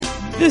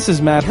This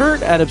is Matt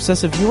Hurt at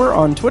Obsessive Viewer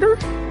on Twitter.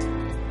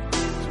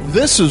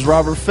 This is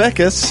Robert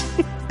Fekkes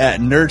at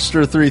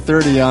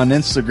Nerdster330 on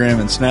Instagram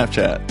and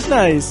Snapchat.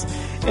 Nice.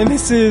 And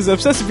this is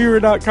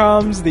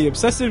ObsessiveViewer.com's The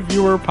Obsessive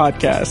Viewer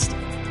Podcast.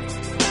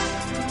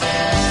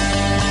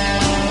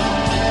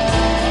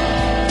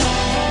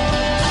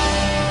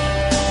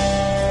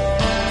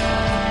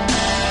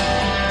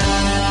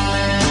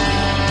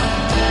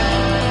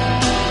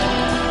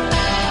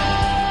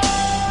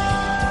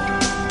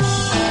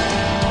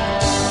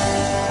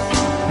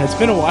 It's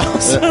been a while,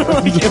 so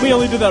we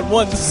only did that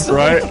once.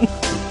 Right?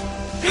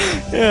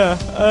 Yeah.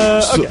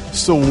 Okay.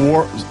 Still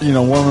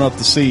warming up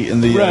the seat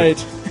in the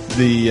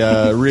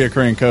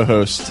reoccurring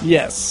co-host.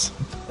 Yes.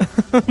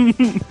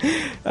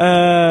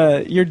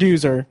 Your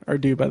dues are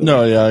due, by the way.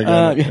 No, yeah, I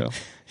got it. Yeah.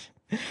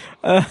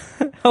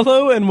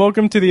 Hello and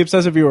welcome to The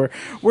Obsessive Viewer.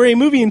 We're a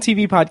movie and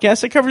TV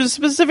podcast that covers a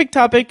specific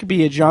topic,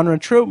 be it genre,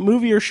 trope,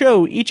 movie, or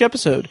show, each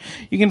episode.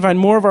 You can find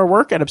more of our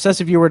work at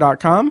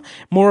ObsessiveViewer.com,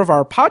 more of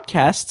our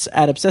podcasts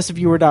at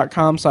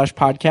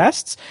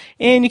ObsessiveViewer.com/podcasts,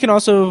 and you can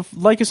also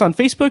like us on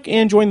Facebook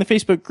and join the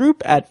Facebook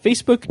group at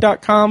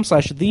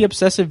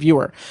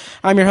Facebook.com/TheObsessiveViewer.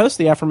 I'm your host,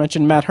 the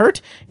aforementioned Matt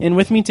Hurt, and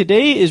with me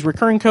today is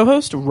recurring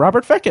co-host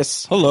Robert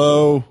Fekkes.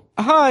 Hello.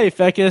 Hi,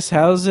 Fekkes.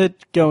 How's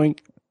it going?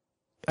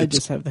 I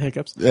just have the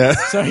hiccups. Yeah.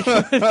 Sorry.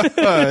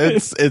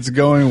 It's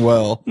going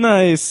well.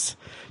 Nice.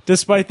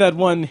 Despite that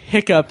one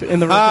hiccup in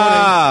the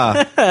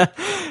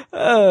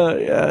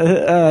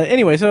recording.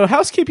 Anyway, so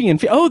housekeeping and...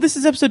 this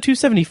is episode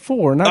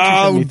 274, not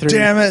 273. Oh,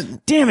 damn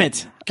it. Damn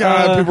it.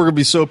 God, people are going to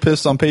be so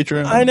pissed on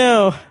Patreon. I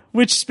know.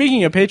 Which,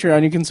 speaking of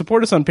Patreon, you can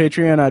support us on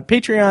Patreon at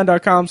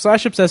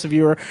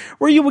patreon.com/obsessiveviewer,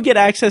 where you will get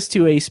access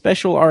to a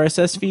special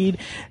RSS feed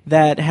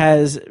that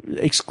has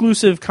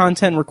exclusive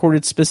content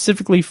recorded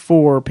specifically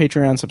for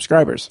Patreon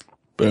subscribers.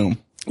 Boom.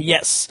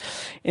 Yes.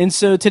 And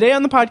so today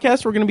on the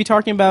podcast, we're going to be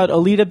talking about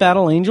Alita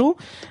Battle Angel,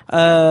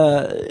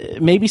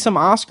 maybe some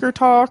Oscar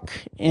talk,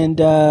 and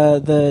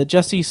the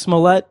Jussie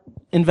Smollett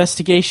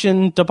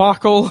investigation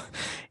debacle,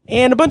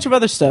 and a bunch of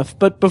other stuff.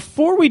 But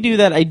before we do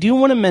that, I do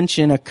want to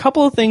mention a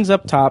couple of things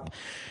up top.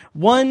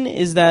 One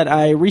is that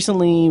I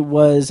recently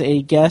was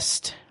a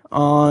guest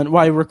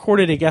I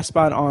recorded a guest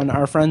spot on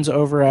our friends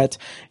over at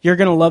You're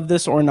Gonna Love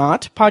This or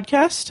Not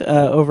podcast,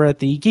 over at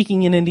the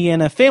Geeking in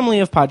Indiana family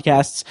of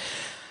podcasts.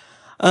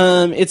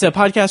 It's a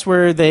podcast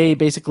where they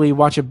basically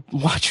watch a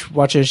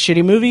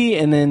shitty movie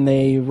and then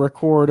they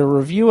record a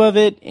review of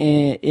it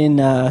in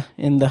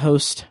the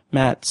host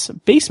Matt's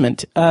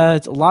basement.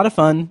 It's a lot of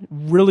fun,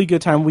 really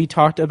good time. We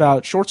talked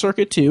about Short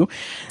Circuit 2.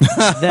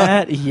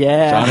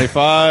 Johnny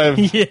 5.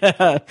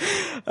 Yeah.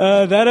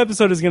 That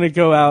episode is going to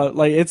go out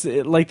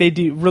they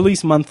do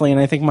release monthly, and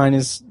I think mine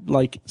is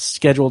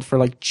scheduled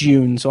for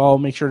June, so I'll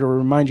make sure to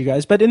remind you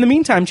guys. But in the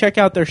meantime, check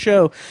out their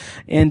show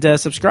and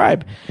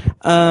subscribe.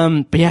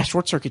 But yeah,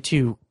 Short Circuit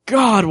 2.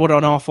 God, what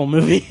an awful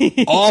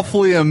movie.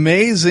 Awfully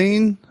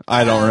amazing.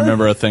 I don't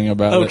remember a thing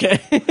about it. Okay.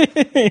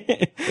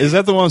 Is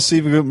that the one with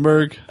Steve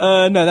Guttenberg?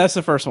 No, that's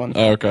the first one.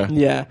 Oh, okay.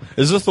 Yeah.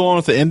 Is this the one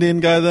with the Indian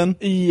guy then?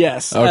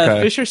 Yes.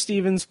 Okay. Fisher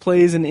Stevens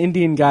plays an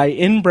Indian guy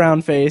in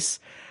brownface.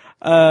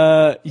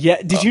 Yeah.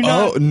 Did you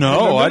not? Oh,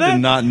 no, I that?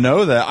 did not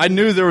know that. I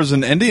knew there was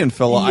an Indian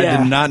fella. Yeah. I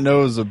did not know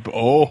it was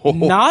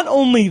Not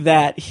only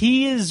that,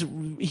 he's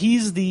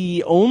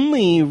the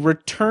only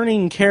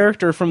returning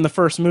character from the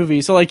first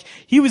movie. So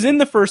he was in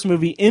the first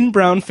movie in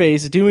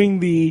brownface doing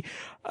the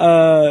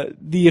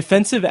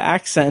offensive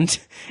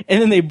accent,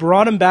 and then they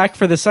brought him back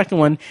for the second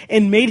one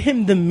and made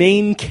him the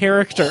main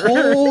character.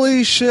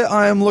 Holy shit,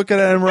 I am looking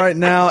at him right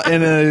now,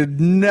 and I've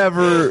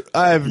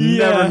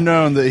never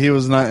known that he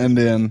was not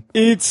Indian.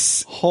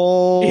 It's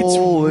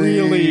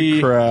really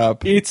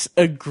crap. It's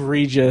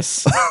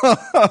egregious.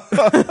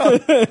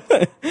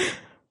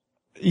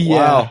 Yeah.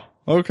 Wow.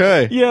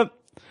 Okay. Yep.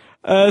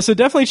 So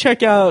definitely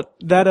check out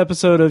that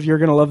episode of You're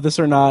Gonna Love This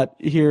or Not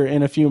here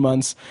in a few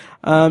months,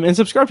 and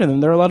subscribe to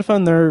them. They're a lot of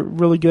fun. They're a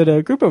really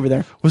good group over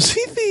there. Was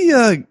he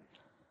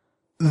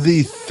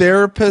the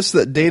therapist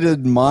that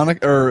dated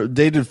Monica or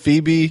dated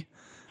Phoebe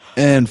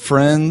and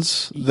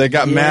Friends that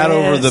got mad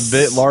over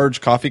the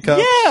large coffee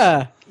cups?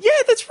 Yeah,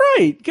 that's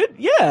right. Good.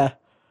 Yeah.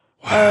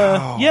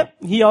 Wow. Yep.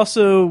 He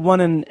also won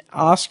an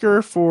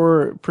Oscar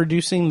for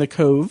producing The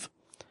Cove.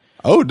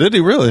 Oh, did he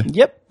really?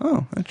 Yep.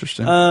 Oh,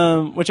 interesting.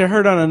 Which I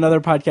heard on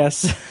another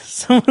podcast.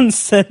 Someone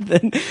said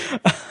that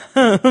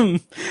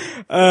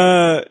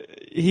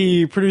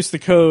he produced The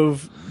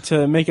Cove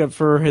to make up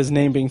for his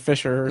name being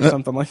Fisher or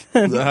something like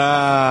that.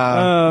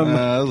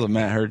 That was a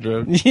Matt Hurt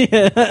joke.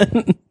 Yeah.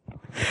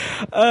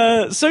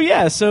 So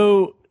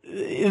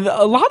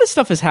a lot of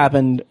stuff has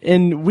happened,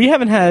 and we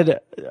haven't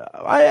had.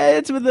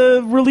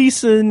 The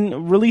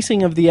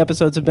releasing of the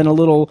episodes have been a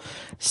little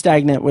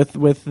stagnant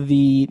with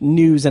the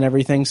news and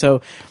everything.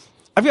 So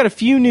I've got a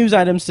few news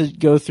items to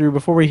go through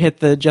before we hit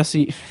the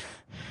Jussie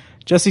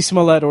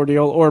Smollett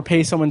ordeal, or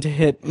pay someone to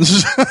hit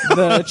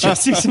the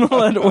Jussie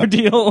Smollett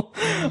ordeal.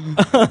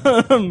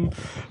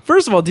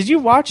 First of all, did you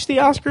watch the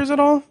Oscars at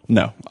all?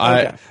 No,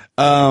 Okay.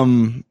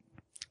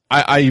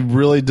 I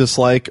really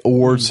dislike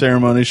award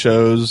ceremony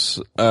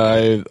shows.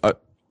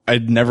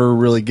 I'd never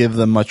really give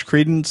them much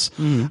credence.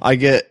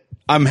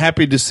 I'm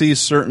happy to see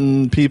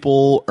certain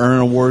people earn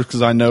awards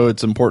because I know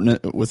it's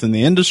important within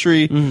the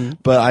industry,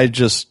 but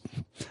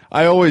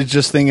I always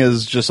just think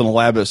it's just an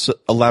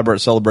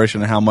elaborate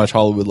celebration of how much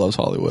Hollywood loves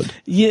Hollywood.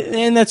 Yeah,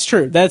 and that's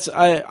true.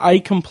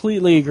 I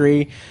completely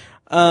agree.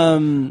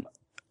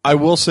 I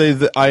will say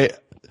that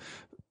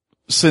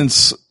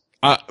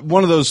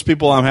one of those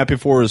people I'm happy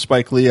for is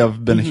Spike Lee.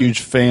 I've been a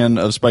huge fan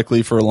of Spike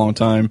Lee for a long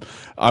time.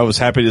 I was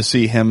happy to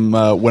see him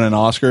win an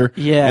Oscar.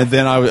 Yeah. And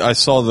then I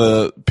saw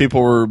the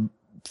people were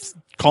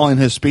calling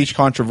his speech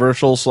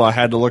controversial, so I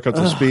had to look up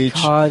the speech.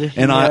 God,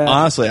 and I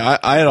honestly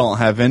don't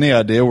have any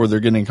idea where they're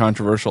getting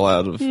controversial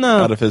out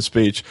of his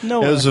speech.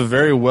 No, it was a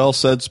very well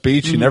said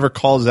speech. He never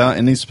calls out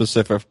any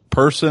specific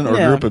person or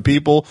group of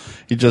people.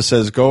 He just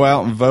says, "Go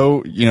out and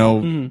vote."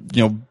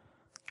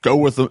 Go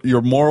with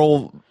your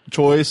moral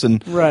choice.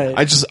 And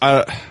it's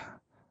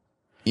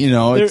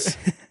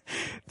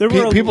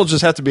people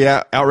just have to be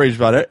outraged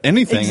about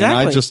anything.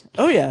 Exactly.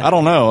 And I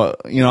don't know.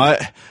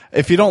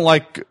 If you don't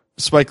like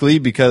Spike Lee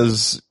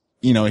because,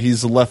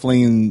 he's a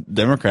left-leaning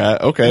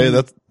Democrat, okay,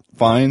 that's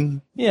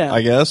fine. Yeah.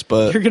 I guess,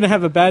 but you're going to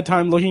have a bad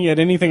time looking at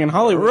anything in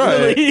Hollywood.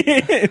 Right.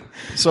 Really.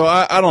 So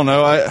I don't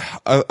know.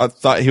 I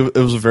thought it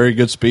was a very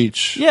good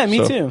speech. Yeah,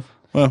 me too.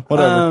 Well,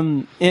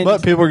 whatever.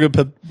 But people are going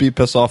to be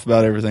pissed off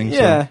about everything.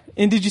 Yeah. So.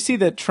 And did you see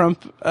that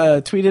Trump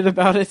tweeted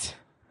about it?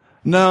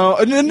 No.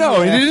 He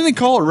didn't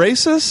call it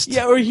racist.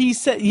 Yeah, or he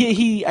said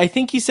I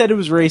think he said it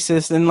was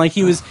racist, and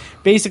he was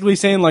basically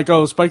saying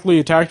oh, Spike Lee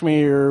attacked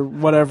me or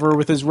whatever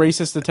with his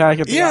racist attack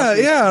at the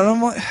Oscars. Yeah,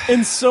 and I'm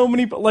and so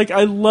many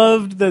I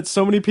loved that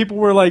so many people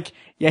were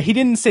yeah, he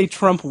didn't say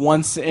Trump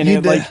once in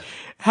it. Did.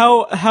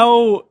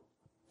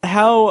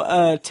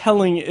 How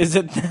telling is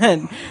it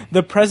that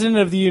the president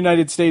of the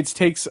United States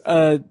takes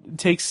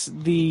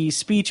the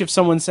speech of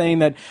someone saying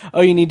that, oh,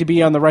 you need to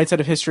be on the right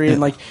side of history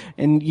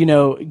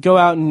and go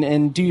out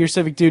and do your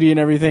civic duty and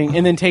everything,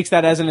 and then takes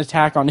that as an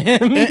attack on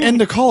him and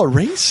to call it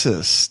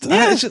racist.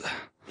 Yeah.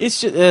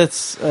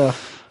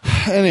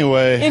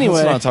 Anyway,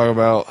 let's not talk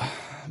about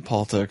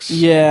politics.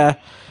 Yeah.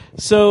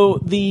 So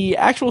the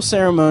actual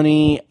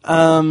ceremony,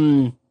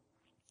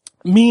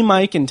 me,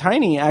 Mike, and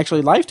Tiny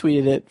actually live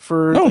tweeted it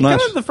for nice.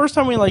 kind of the first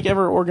time we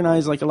ever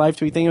organized a live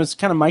tweet thing. It was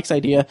kind of Mike's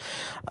idea. It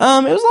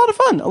was a lot of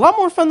fun, a lot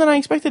more fun than I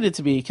expected it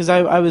to be, because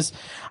I always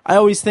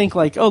think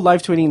oh,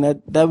 live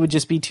tweeting that would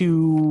just be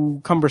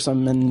too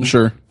cumbersome and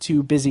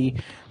too busy.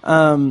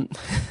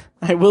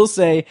 I will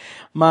say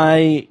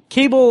my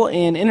cable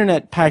and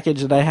internet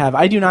package that I have,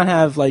 I do not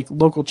have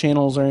local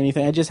channels or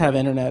anything. I just have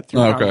internet through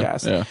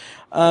Comcast. Yeah.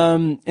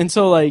 And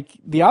so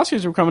the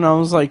Oscars were coming on. I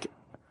was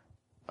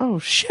oh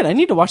shit, I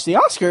need to watch the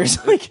Oscars.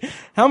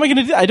 How am I going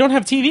to do that? I don't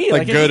have TV.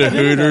 Go to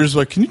Hooters.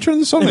 Can you turn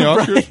this on the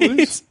Oscars,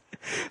 please?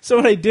 So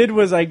what I did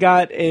was I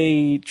got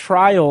a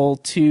trial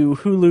to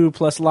Hulu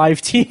plus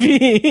live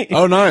TV.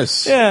 Oh,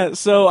 nice. Yeah.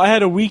 So I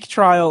had a week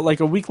trial,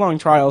 a week-long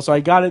trial. So I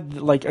got it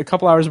a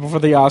couple hours before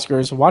the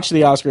Oscars, watched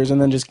the Oscars,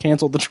 and then just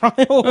canceled the trial.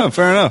 Oh,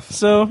 fair enough.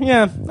 So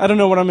yeah, I don't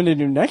know what I'm going to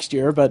do next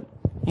year, but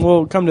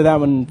we'll come to that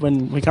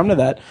when we come to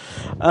that.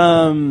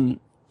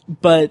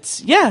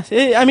 But yeah,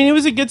 it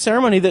was a good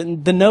ceremony.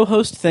 The no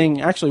host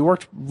thing actually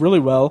worked really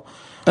well.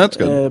 That's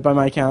good. By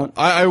my count.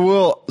 I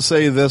will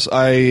say this.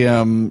 I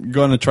am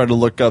going to try to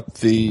look up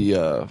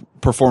the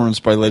performance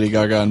by Lady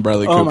Gaga and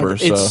Bradley Cooper.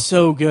 It's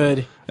so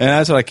good. And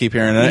that's what I keep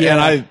hearing. Yeah.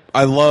 And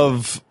I'm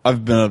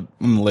a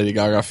Lady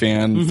Gaga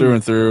fan through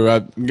and through.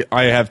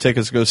 I have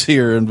tickets to go see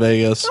her in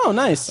Vegas. Oh,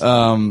 nice.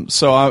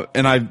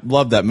 I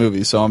love that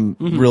movie, so I'm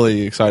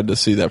really excited to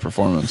see that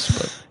performance.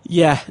 But.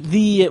 Yeah,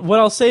 what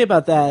I'll say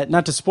about that,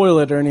 not to spoil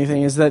it or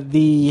anything, is that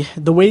the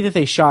way that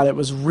they shot it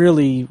was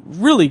really,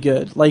 really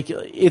good.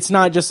 It's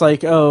not just from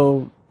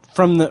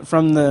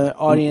the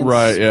audience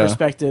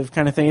perspective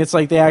kind of thing. It's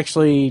they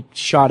actually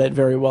shot it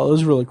very well. It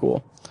was really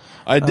cool.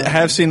 I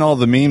have seen all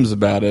the memes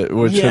about it,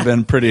 which have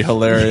been pretty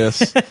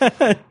hilarious.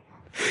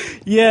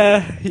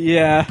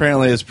 Yeah.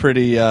 Apparently it's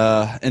pretty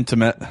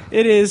intimate.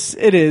 It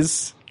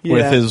is. Yeah.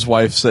 With his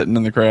wife sitting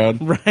in the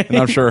crowd. Right. And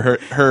I'm sure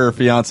her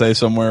fiance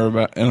somewhere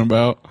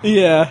about.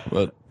 Yeah.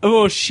 But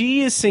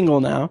she is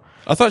single now.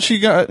 I thought she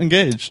got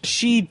engaged.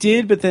 She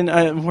did, but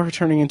then we're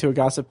turning into a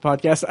gossip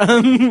podcast.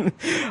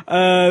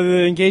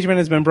 The engagement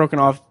has been broken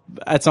off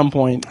at some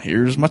point.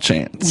 Here's my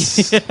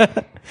chance.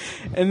 Yeah.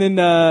 And then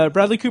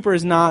Bradley Cooper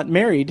is not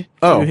married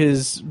to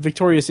his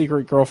Victoria's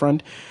Secret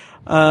girlfriend.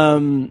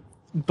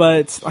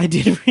 But I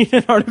did read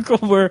an article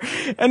where,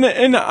 and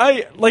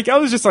I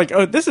was just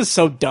oh, this is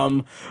so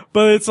dumb.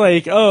 But it's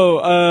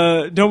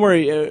don't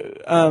worry,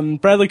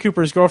 Bradley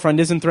Cooper's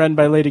girlfriend isn't threatened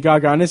by Lady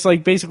Gaga. And it's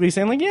basically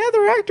saying yeah,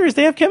 they're actors,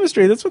 they have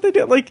chemistry, that's what they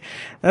do.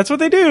 That's what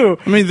they do.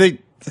 I mean,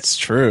 that's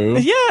true.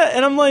 Yeah,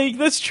 and I'm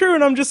that's true,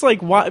 and I'm just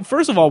why?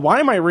 First of all,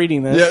 why am I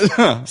reading this?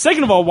 Yeah.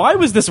 Second of all, why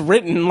was this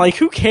written?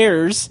 Who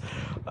cares?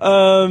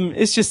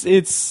 It's just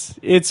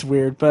it's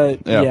weird,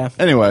 but yeah.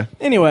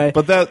 Anyway,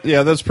 but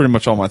that's pretty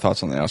much all my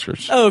thoughts on the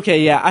Oscars.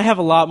 Okay, yeah, I have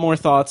a lot more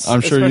thoughts.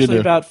 I'm sure you do. Especially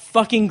about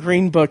fucking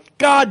Green Book.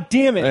 God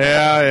damn it.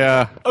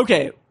 Yeah.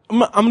 Okay, I'm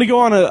gonna go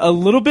on a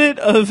little bit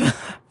of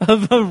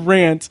a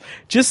rant,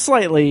 just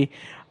slightly.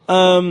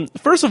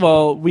 First of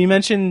all, we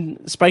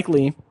mentioned Spike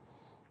Lee.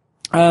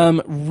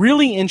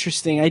 Really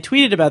interesting. I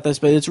tweeted about this,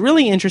 but it's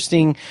really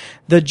interesting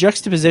the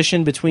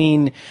juxtaposition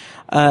between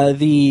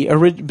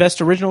the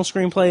best original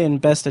screenplay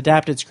and best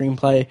adapted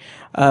screenplay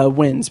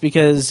wins,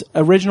 because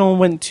original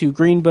went to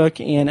Green Book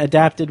and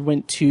adapted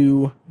went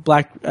to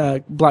Black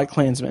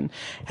Klansman.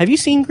 Have you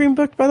seen Green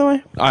Book, by the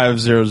way? I have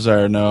zero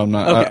desire. No, I'm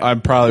not. Okay. I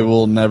probably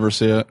will never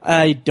see it.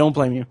 I don't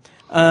blame you.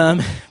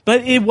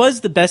 But it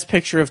was the best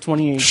picture of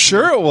 2018.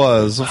 Sure it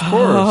was, of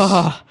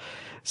course.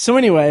 So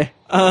anyway,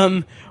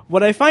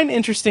 what I find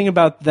interesting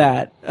about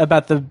that,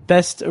 about the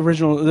best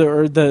original,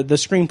 or the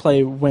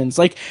screenplay wins,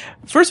 like,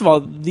 first of all,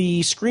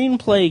 the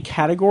screenplay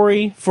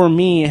category for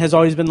me has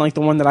always been like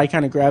the one that I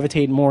kind of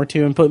gravitate more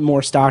to and put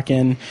more stock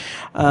in,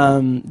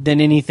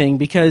 than anything,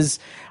 because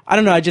I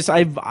don't know,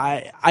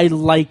 I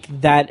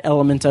like that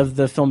element of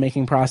the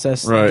filmmaking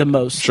process the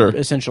most,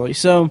 essentially.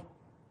 So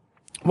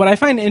what I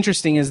find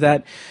interesting is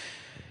that,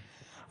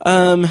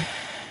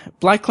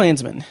 Black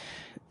Klansman,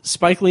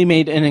 Spike Lee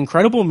made an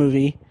incredible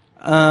movie,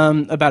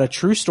 about a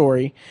true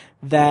story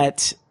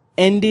that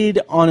ended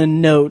on a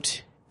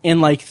note,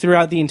 and like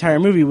throughout the entire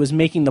movie was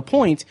making the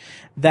point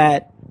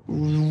that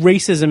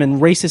racism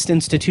and racist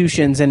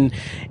institutions and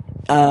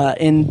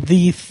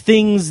the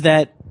things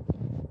that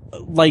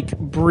like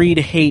breed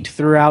hate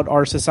throughout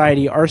our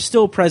society are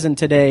still present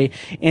today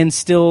and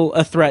still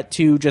a threat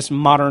to just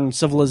modern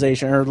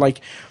civilization, or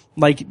like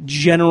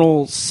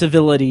general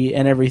civility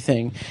and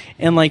everything.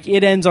 And like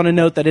it ends on a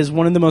note that is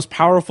one of the most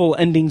powerful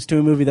endings to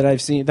a movie that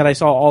I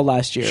saw all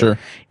last year. Sure.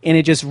 And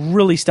it just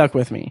really stuck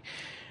with me.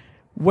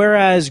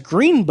 Whereas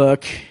Green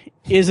Book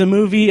is a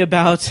movie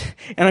about,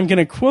 and I'm going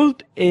to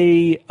quote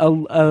a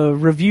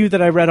review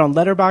that I read on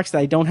Letterboxd that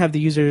I don't have the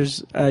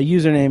user's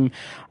username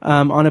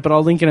on it, but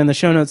I'll link it in the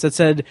show notes, that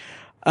said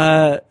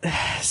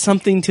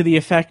something to the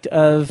effect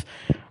of,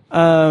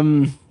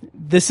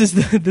 this is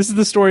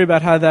the story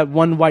about how that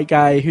one white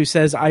guy who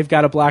says, "I've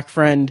got a black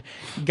friend,"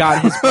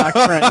 got his black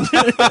friend.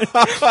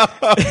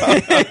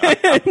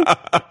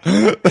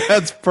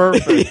 That's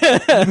perfect.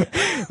 Yeah.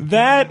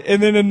 That,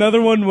 and then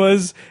another one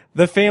was,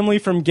 the family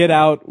from Get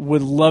Out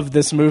would love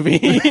this movie.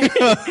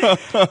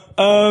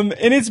 And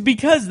it's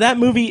because that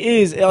movie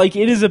is like,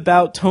 it is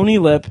about Tony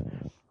Lip,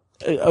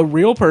 a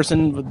real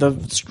person.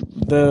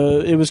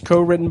 It was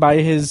co-written by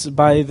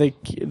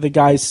the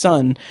guy's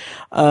son.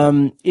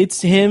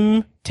 It's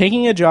him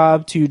taking a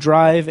job to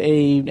drive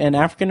an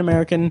African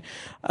American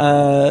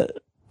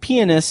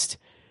pianist,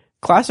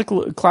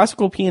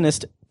 classical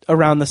pianist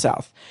around the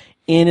South,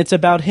 and it's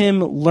about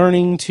him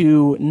learning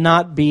to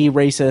not be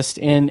racist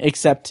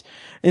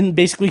and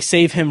basically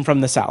save him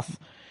from the South.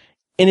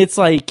 And it's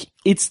like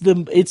it's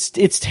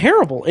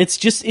terrible. It's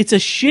a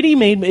shitty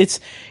made.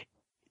 It's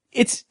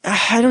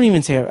I don't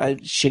even say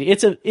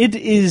shitty.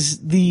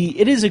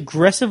 It is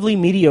aggressively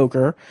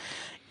mediocre,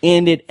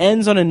 and it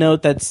ends on a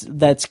note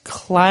that's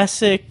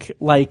classic,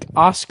 like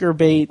Oscar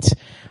bait,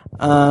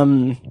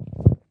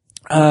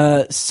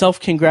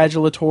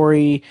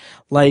 self-congratulatory,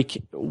 like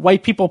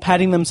white people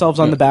patting themselves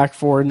on the back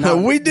for not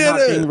being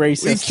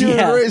racist. We cured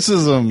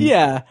racism.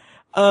 Yeah.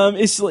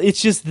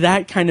 It's just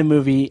that kind of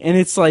movie, and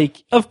it's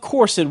like, of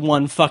course it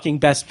won fucking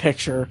Best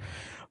Picture,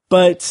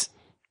 but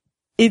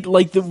it,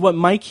 like, what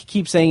Mike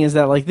keeps saying is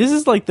that, like, this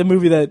is like the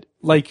movie that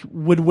like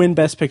would win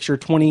Best Picture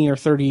 20 or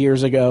 30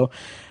 years ago,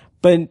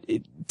 but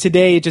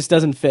today it just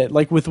doesn't fit,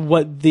 like, with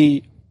what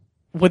the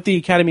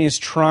Academy is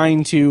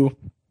trying to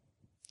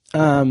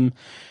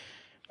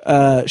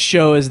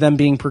show as them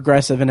being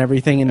progressive and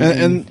everything,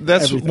 and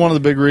that's everything. One of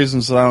the big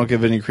reasons that I don't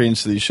give any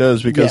credence to these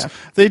shows, because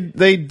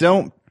they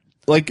don't,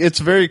 like, it's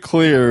very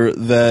clear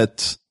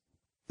that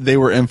they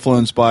were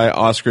influenced by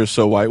Oscars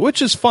So White,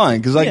 which is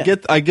fine, because I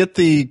get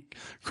the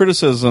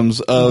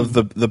criticisms of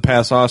the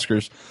past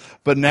Oscars,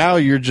 but now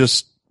you're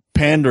just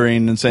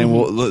pandering and saying,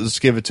 well, let's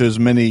give it to as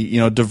many,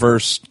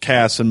 diverse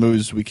casts and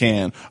movies as we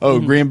can.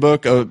 Green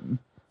Book,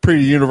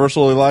 pretty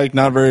universally liked,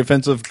 not very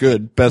offensive,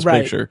 good, Best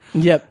Picture.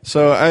 Yep.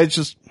 So I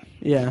just,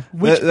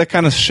 that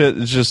kind of shit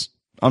is just,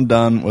 I'm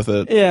done with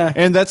it. Yeah.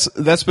 And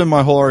that's been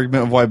my whole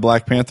argument of why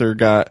Black Panther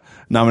got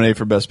nominated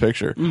for Best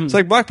Picture. It's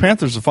like, Black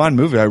Panther's a fine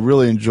movie. I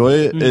really enjoy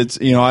it. It's,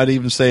 I'd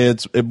even say it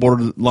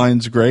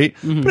borderlines great,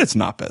 but it's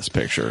not Best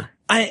Picture.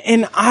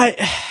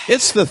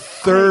 It's the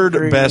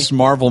third best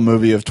Marvel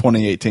movie of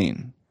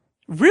 2018.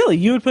 Really?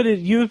 You would put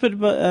it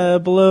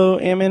below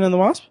Ant-Man and the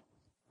Wasp?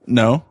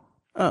 No.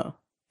 Oh.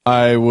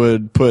 I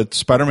would put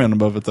Spider-Man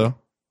above it, though.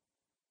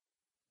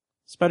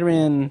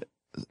 Spider-Man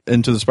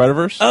Into the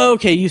Spider-Verse? Oh,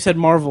 okay, you said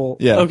Marvel.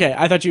 Yeah. Okay,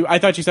 I thought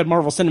you said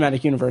Marvel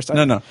Cinematic Universe.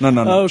 No.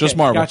 Okay, just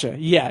Marvel. Gotcha.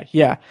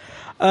 Yeah.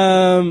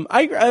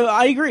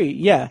 I agree.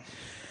 Yeah.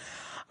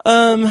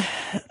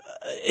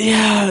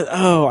 Yeah.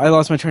 Oh, I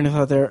lost my train of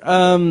thought there.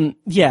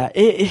 Yeah.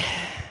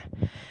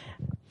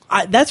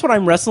 That's what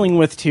I'm wrestling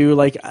with too.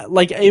 Like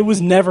it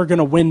was never going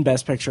to win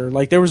Best Picture.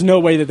 Like there was no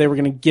way that they were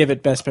going to give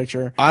it Best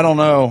Picture. I don't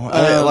know.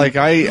 I don't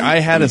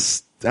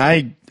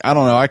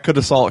know. I could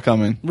have saw it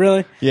coming.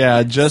 Really?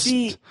 Yeah.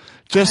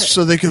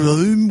 So they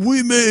could.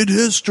 We made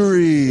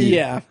history.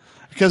 Yeah.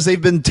 Because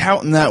they've been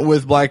touting that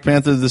with Black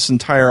Panther this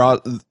entire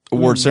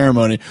award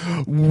ceremony,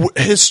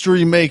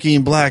 history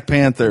making Black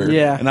Panther.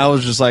 Yeah. And I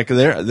was just like,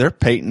 they're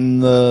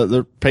painting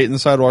the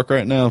sidewalk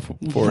right now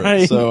for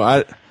it. So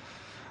I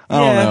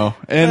don't know.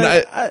 And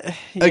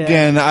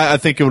I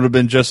think it would have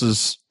been just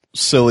as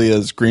silly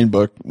as Green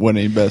Book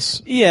winning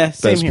best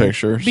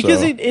picture.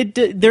 Because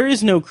there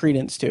is no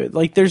credence to it.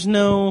 Like there's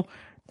no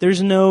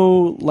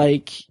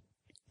like,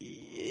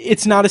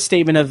 it's not a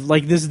statement of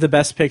like, this is the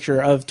best picture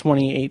of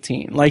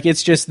 2018. Like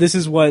it's just, this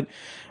is what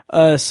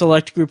a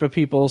select group of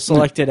people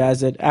selected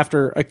as it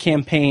after a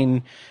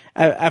campaign.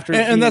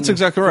 And that's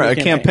exactly right.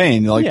 A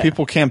campaign. Like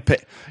people campaign,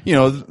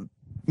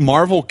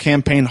 Marvel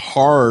campaigned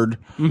hard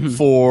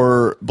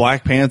for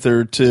Black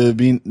Panther to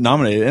be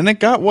nominated, and it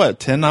got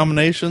 10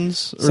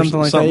 nominations or something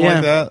like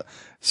that.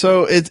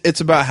 So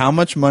it's about how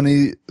much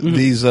money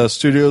these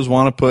studios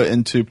want to put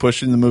into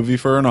pushing the movie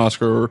for an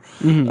Oscar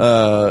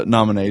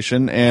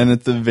nomination, and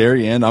at the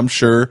very end, I'm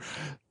sure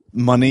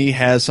money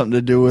has something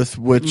to do with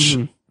which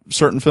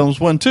certain films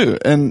win too.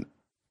 And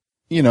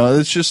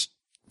it's just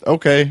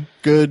okay,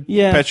 good.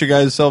 Yeah. Pat your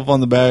guys self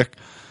on the back.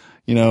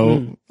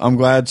 I'm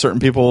glad certain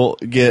people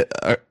get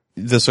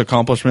this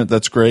accomplishment.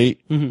 That's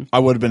great. I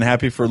would have been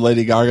happy for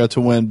Lady Gaga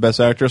to win Best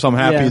Actress. I'm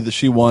happy that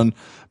she won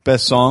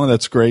Best Song.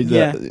 That's great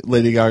that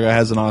Lady Gaga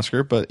has an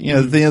Oscar. But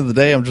at the end of the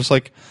day, I'm just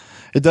like,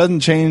 it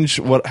doesn't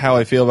change how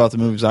I feel about the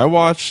movies I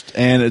watched,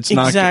 and it's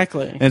not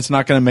it's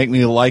not going to make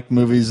me like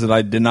movies that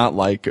I did not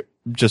like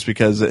just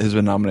because it has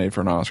been nominated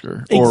for an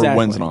Oscar or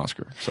wins an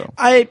Oscar. So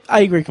I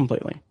agree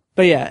completely.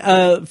 But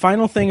yeah,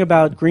 final thing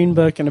about Green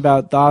Book and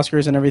about the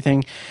Oscars and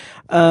everything.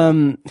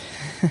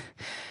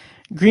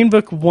 Green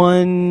Book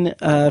won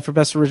for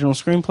Best Original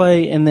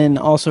Screenplay and then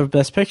also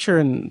Best Picture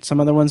and some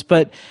other ones.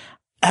 But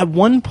at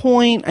one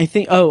point, I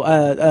think,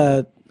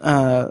 Mahershala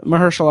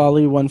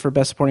Ali won for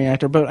Best Supporting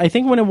Actor. But I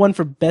think when it won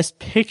for Best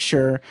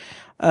Picture,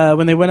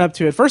 when they went up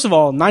to it, first of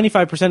all,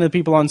 95% of the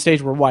people on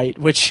stage were white,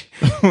 which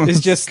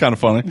is just kind of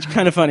funny. It's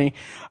kind of funny.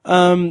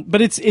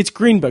 But it's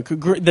Green Book.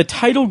 The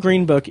title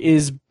Green Book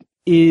is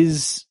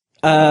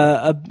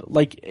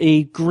like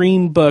a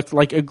green book,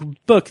 like a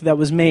book that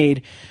was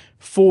made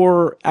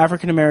for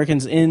African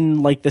Americans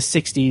in like the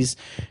 60s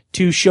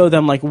to show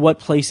them like what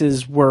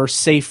places were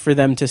safe for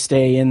them to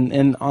stay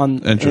in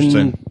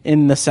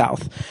the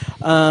South.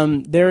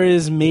 There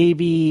is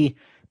maybe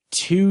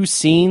 2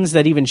 scenes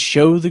that even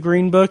show the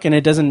Green Book, and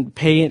it doesn't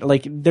pay it.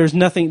 Like there's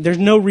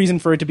no reason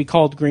for it to be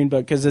called Green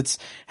Book because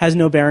has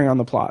no bearing on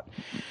the plot.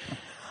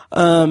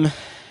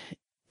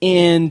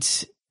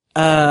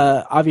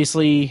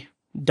 Obviously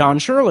Don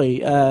Shirley,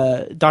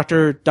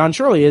 Dr. Don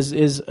Shirley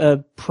is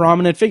a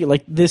prominent figure.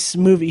 Like this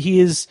movie,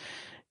 he's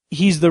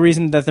the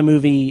reason that the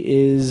movie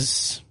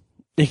is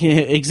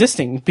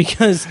existing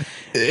because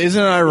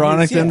isn't it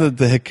ironic then that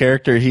the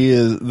character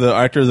the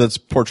actor that's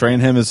portraying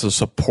him is a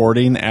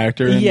supporting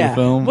actor in the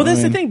film? Well,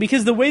 that's the thing,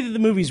 because the way that the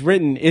movie's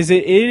written is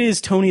it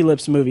is Tony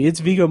Lip's movie.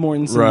 It's Viggo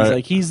Mortensen's,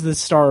 like he's the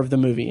star of the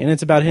movie, and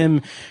it's about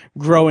him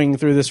growing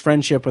through this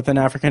friendship with an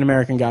African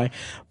American guy.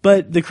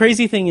 But the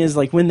crazy thing is,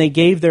 like, when they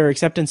gave their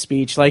acceptance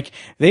speech, like,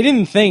 they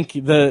didn't thank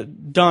the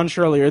Don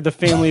Shirley or the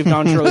family of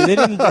Don Shirley. They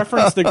didn't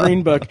reference the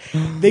Green Book.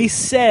 They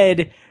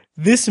said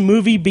this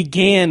movie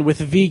began with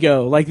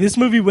Viggo. Like, this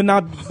movie would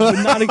not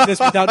exist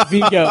without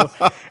Viggo.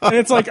 And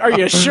it's like, are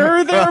you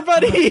sure there,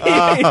 buddy?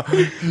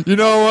 You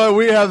know what?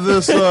 We have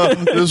this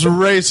this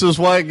racist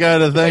white guy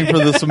to thank for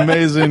this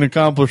amazing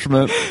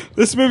accomplishment.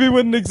 This movie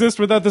wouldn't exist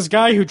without this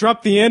guy who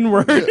dropped the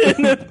N-word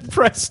in a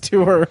press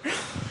tour.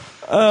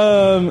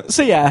 So that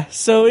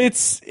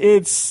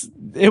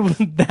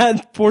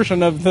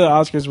portion of the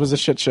Oscars was a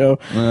shit show.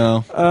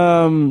 Yeah.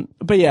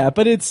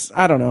 But it's,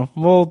 I don't know.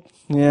 Well,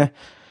 yeah.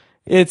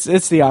 It's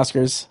the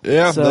Oscars.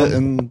 Yeah, so.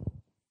 And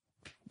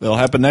it'll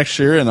happen next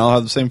year, and I'll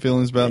have the same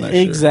feelings about next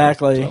year.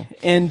 Exactly. So.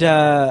 And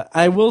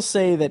I will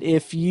say that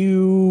if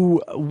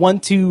you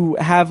want to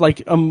have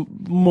like a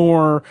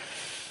more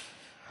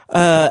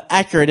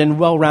accurate and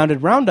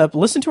well-rounded roundup,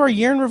 listen to our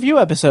year in review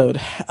episode.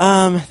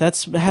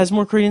 Has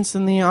more credence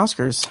than the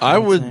Oscars. I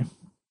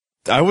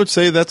would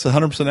say that's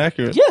 100%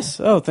 accurate. Yes.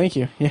 Oh, thank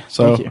you. Yeah.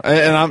 So, thank you.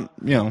 And I'm,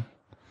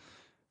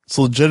 it's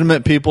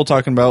legitimate people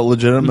talking about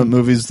legitimate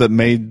movies that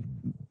made,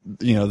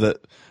 that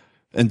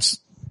and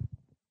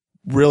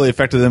really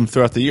affected them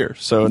throughout the year.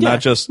 So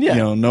not just,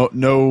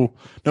 no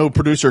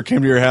producer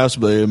came to your house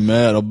and be like,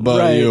 man, I'll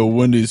buy you a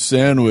Wendy's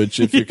sandwich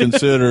if you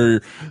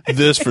consider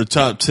this for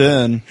top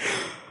 10.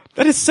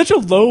 That is such a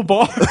low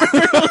bar.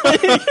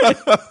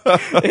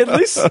 At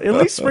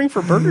least spring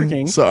for Burger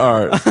King. So,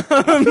 all right.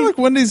 I feel like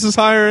Wendy's is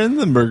higher end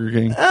than Burger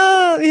King.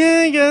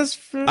 Yeah, I guess.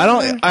 I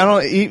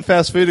don't eat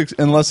fast food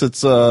unless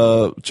it's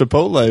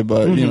Chipotle,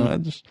 but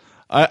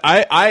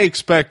I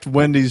expect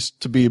Wendy's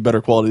to be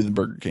better quality than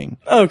Burger King.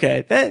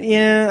 Okay,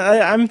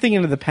 I'm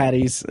thinking of the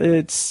patties.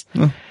 It's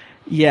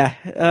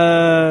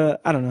I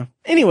don't know.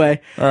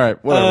 Anyway, all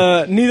right,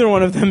 whatever. Neither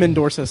one of them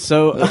endorse us.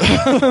 So,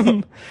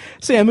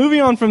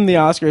 moving on from the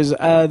Oscars,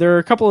 there are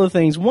a couple of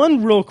things.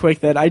 One real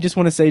quick that I just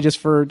want to say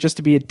just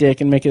to be a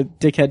dick and make a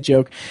dickhead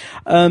joke.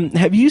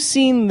 Have you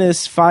seen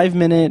this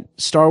 5-minute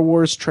Star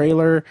Wars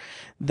trailer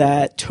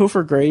that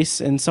Topher Grace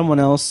and someone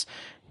else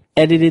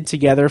edited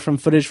together from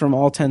footage from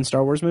all 10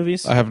 Star Wars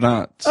movies? I have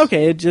not.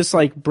 Okay, it just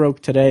broke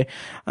today.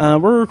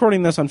 We're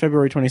recording this on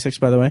February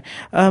 26th, by the way.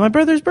 My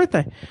brother's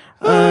birthday.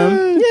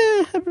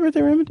 Yeah, happy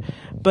birthday, Raymond.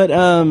 But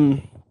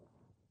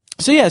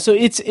so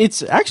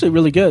it's actually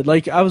really good.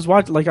 I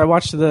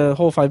watched the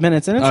whole 5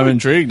 minutes, and I'm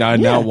intrigued. I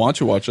now want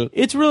to watch it.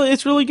 It's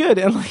really good.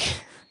 And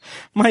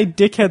my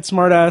dickhead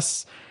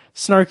smartass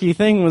snarky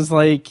thing was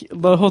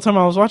the whole time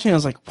I was watching, I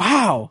was like,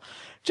 wow.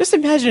 Just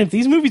imagine if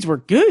these movies were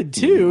good,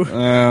 too.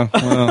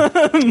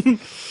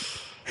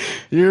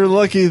 You're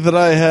lucky that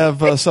I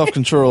have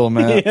self-control,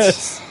 Matt.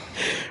 Yes.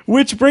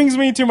 Which brings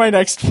me to my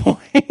next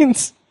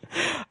point.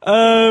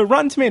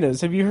 Rotten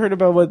Tomatoes. Have you heard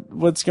about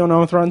what's going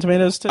on with Rotten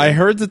Tomatoes today? I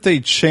heard that they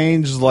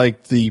changed,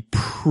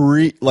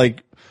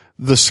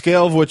 the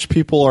scale of which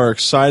people are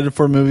excited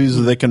for movies,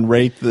 that they can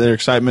rate their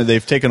excitement.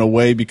 They've taken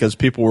away because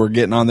people were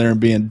getting on there and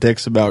being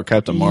dicks about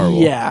Captain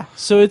Marvel. Yeah.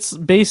 So it's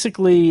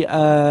basically,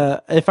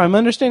 if I'm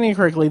understanding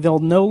correctly, they'll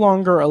no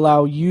longer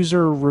allow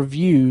user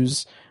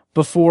reviews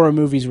before a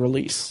movie's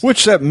release.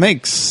 Which that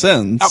makes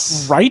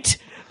sense. Right?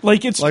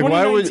 It's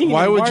 2019.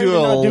 Why would you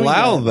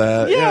allow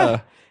that?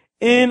 Yeah.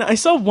 And I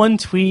saw one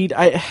tweet.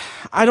 I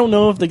don't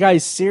know if the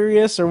guy's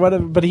serious or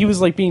whatever, but he was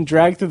being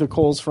dragged through the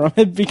coals from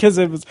it because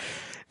it's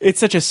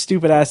such a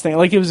stupid ass thing.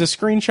 It was a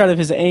screenshot of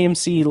his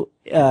AMC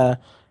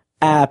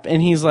app,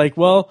 and he's like,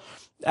 well,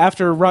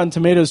 after Rotten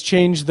Tomatoes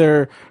changed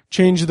their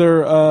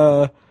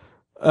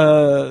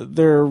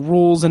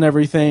rules and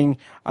everything,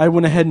 I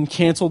went ahead and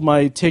canceled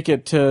my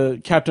ticket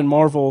to Captain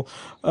Marvel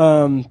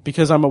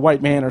because I'm a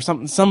white man or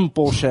some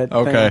bullshit.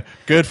 Okay, thing.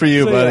 Good for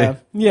you, buddy.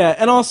 Yeah,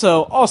 and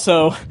also,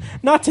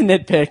 not to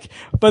nitpick,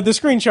 but the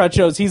screenshot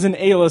shows he's an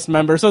A-list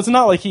member, so it's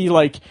not like he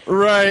spent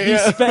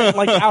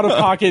out of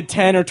pocket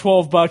 $10 or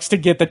 $12 to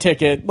get the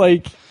ticket.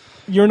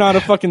 You're not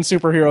a fucking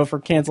superhero for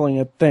canceling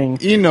a thing.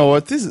 You know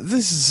what? This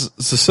is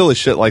a silly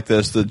shit like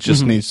this that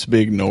just needs to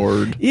be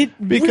ignored. It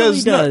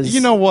really does.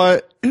 You know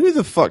what? Who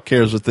the fuck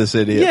cares what this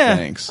idiot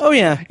thinks? Oh,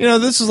 yeah.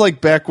 This is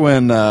back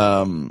when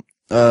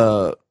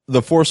The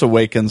Force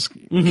Awakens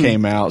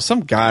came out. Some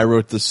guy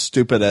wrote this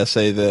stupid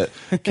essay that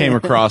came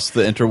across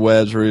the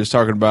interwebs where he was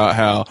talking about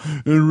how,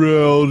 in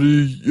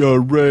reality,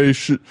 Rey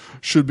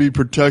should be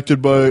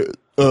protected by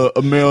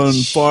a man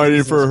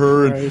fighting for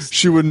her, and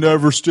she would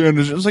never stand.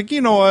 It was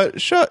you know what?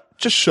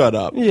 Just shut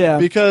up. Yeah.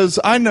 Because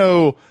I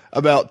know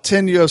about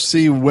 10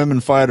 UFC women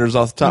fighters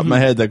off the top of my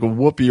head that could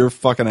whoop your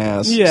fucking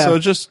ass. Yeah. So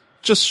just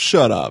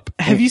shut up.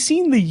 Have you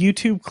seen the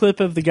YouTube clip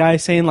of the guy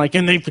saying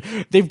and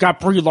they've got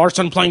Brie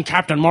Larson playing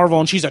Captain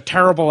Marvel and she's a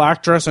terrible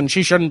actress and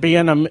she shouldn't be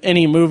in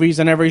any movies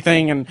and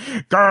everything, and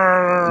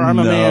grrr, I'm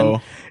a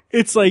man.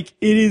 It's it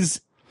is.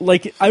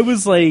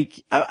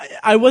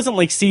 I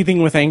wasn't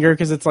seething with anger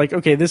because it's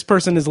okay, this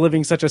person is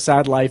living such a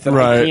sad life that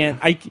I can't,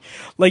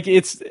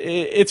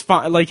 it's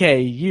fine.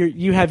 Hey,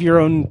 you have your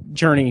own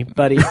journey,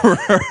 buddy.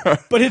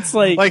 But it's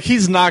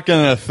he's not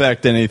going to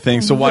affect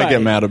anything, so why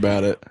get mad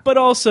about it? But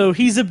also,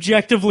 he's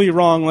objectively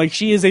wrong.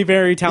 She is a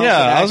very talented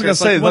actress. I was going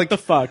to say, what the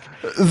fuck?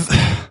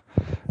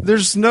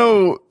 There's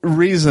no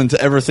reason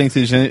to ever think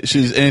that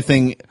she's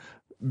anything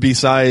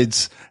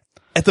besides,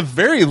 at the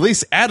very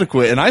least,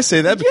 adequate. And I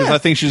say that because I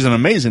think she's an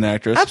amazing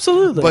actress.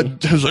 Absolutely.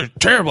 But it was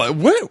terrible.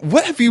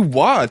 What have you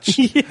watched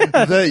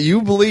that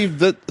you believe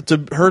that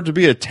her to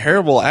be a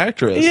terrible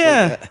actress?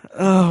 Yeah.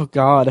 Oh,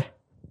 God.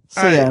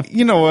 So,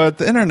 you know what?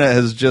 The internet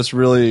has just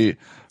really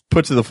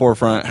put to the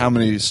forefront how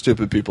many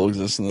stupid people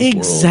exist in this world.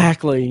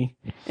 Exactly.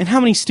 And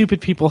how many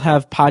stupid people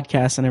have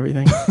podcasts and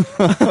everything.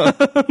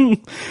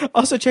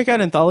 Also, check out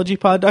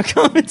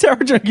anthologypod.com and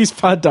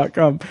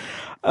towerjunkiespod.com.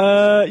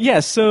 There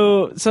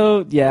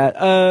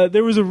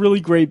was a really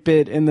great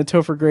bit in the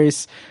Topher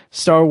Grace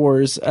Star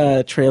Wars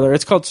trailer.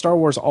 It's called Star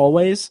Wars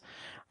Always.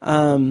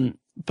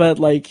 But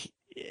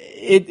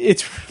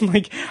it's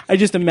I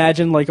just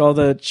imagine all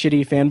the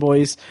shitty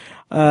fanboys.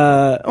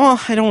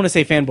 I don't want to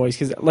say fanboys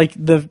because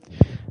the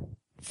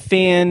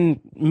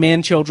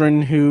man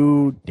children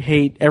who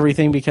hate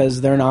everything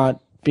because they're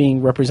not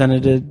being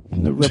represented the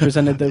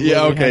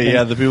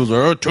the people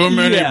are too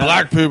many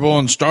black people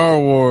in Star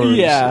Wars.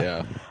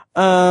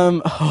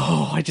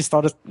 I just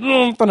thought of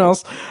something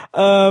else.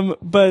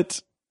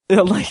 But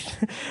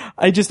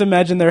I just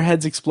imagine their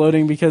heads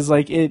exploding because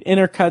it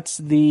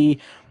intercuts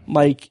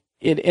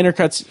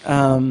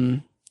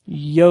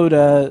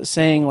Yoda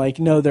saying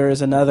no, there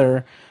is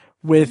another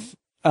with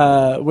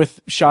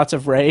shots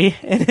of Rey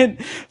in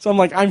it. So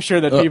I'm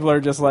sure that people are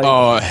just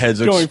heads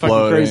going exploding,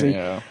 fucking crazy.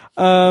 Yeah.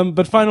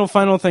 But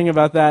final thing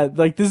about that,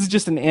 this is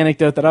just an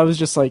anecdote that I was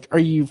just are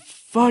you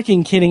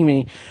fucking kidding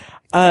me?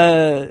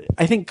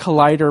 I think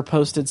Collider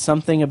posted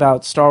something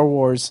about Star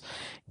Wars,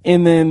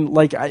 and then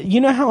like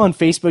you know how on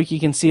Facebook you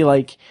can see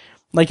like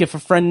if a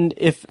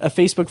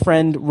Facebook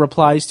friend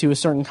replies to a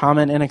certain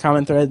comment in a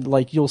comment thread,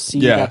 like you'll see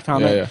that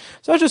comment. Yeah.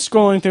 So I was just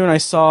scrolling through and I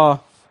saw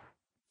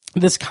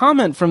this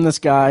comment from this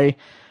guy,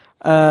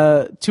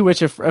 to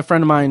which a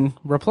friend of mine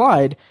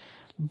replied,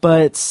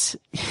 but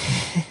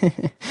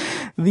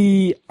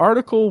the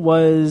article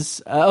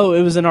was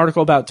it was an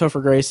article about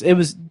Topher Grace. It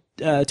was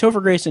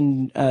Topher Grace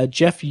and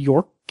Jeff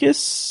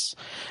Yorkis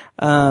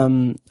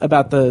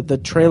about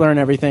the trailer and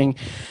everything.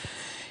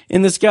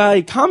 And this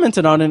guy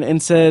commented on it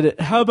and said,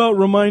 how about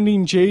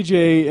reminding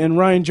JJ and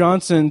Rian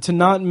Johnson to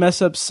not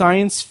mess up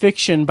science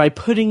fiction by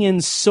putting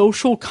in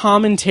social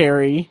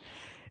commentary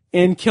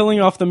and killing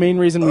off the main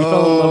reason we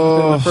fell in love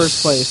with it in the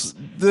first place.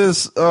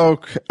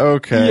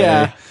 Okay.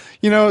 Yeah.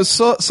 You know,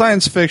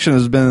 science fiction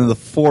has been in the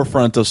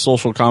forefront of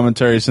social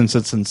commentary since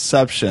its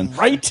inception.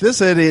 Right?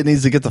 This idiot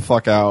needs to get the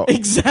fuck out.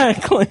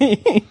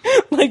 Exactly.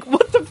 Like,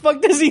 what the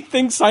fuck does he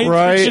think science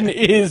fiction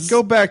is?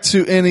 Go back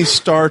to any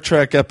Star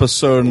Trek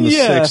episode in the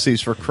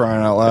 60s for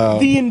crying out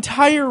loud. The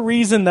entire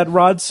reason that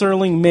Rod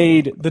Serling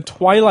made The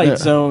Twilight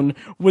Zone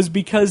was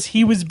because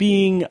he was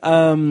being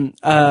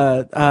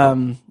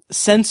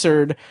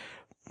censored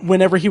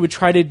whenever he would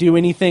try to do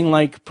anything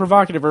like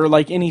provocative or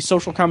like any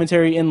social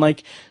commentary in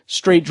like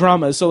straight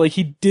drama. So like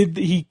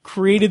he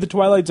created the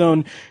Twilight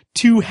Zone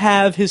to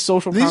have his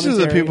social commentary.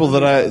 These are the people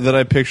that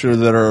I picture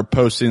that are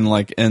posting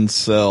like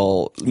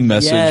incel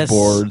message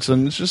boards,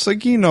 and it's just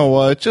like, you know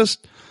what?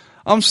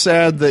 I'm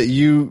sad that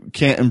you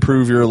can't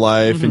improve your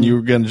life and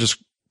you're going to just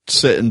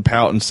sit and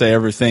pout and say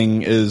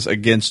everything is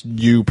against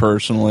you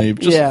personally.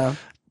 Just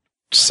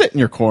sit in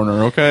your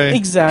corner, okay?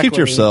 Exactly. Keep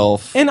to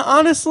yourself. And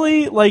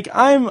honestly, like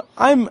I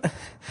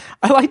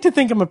like to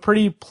think I'm a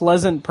pretty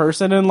pleasant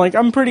person, and like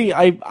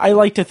I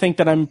like to think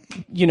that I'm,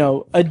 you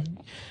know, I'm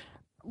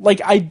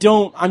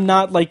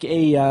not like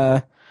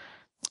a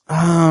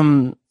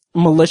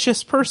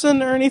malicious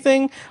person or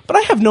anything, but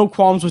I have no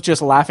qualms with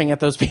just laughing at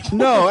those people.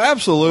 No,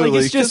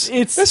 absolutely. Like that's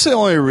the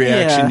only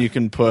reaction you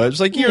can put. It's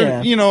like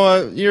you know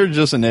what, you're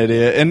just an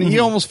idiot, and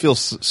you almost feel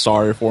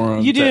sorry for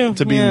him. You do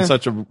to be in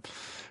such a,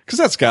 because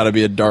that's got to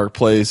be a dark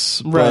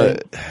place.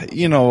 Right. But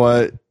you know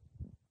what?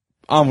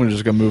 I'm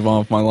just gonna move on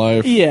with my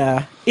life.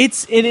 Yeah,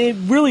 it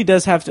really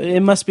does have to.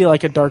 It must be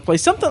like a dark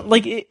place. Something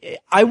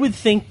like I would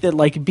think that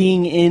like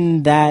being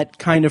in that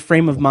kind of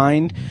frame of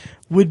mind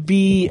would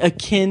be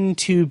akin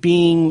to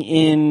being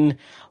in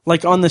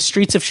like on the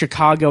streets of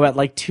Chicago at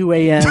like 2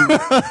 a.m.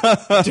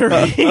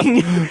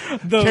 during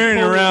the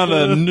carrying around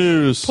a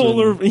noose,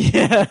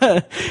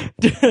 the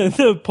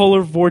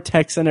polar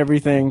vortex and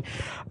everything.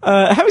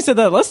 Having said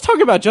that, let's talk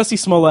about Jussie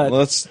Smollett.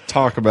 Let's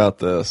talk about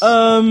this.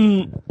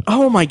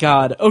 Oh my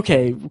God.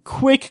 Okay.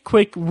 Quick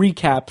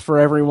recap for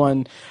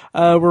everyone.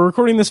 We're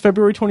recording this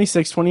February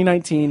 26,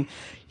 2019.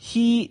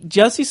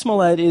 Jussie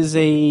Smollett is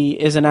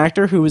an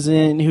actor who was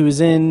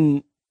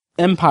in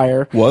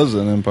Empire. Was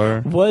in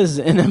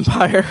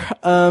Empire.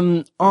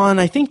 On,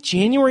 I think,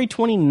 January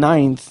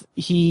 29th,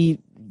 he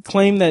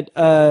claimed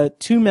that,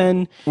 two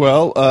men.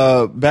 Well,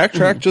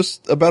 backtrack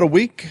just about a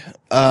week.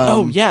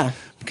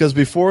 Because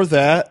before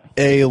that,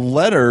 a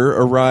letter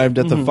arrived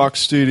at the Fox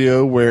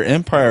studio where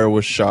Empire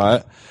was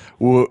shot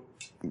with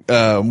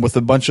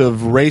a bunch of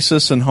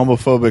racist and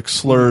homophobic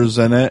slurs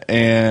in it,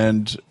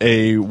 and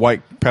a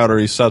white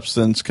powdery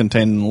substance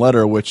contained in the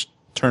letter, which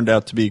turned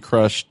out to be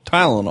crushed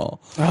Tylenol.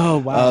 Oh,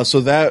 wow. So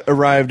that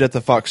arrived at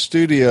the Fox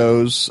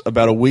studios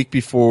about a week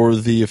before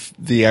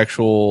the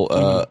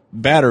actual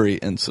battery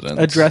incident.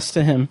 Addressed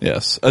to him.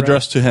 Yes,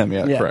 addressed to him.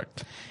 Yeah,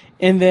 correct.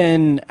 And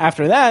then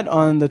after that,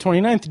 on the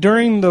 29th,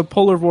 during the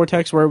polar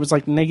vortex where it was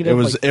like negative,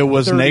 it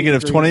was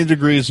negative 20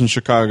 degrees in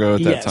Chicago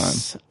at that time.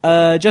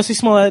 Jussie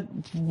Smollett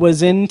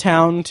was in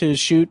town to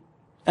shoot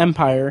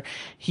Empire.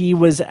 He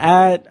was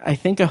at, I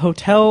think, a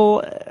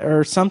hotel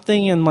or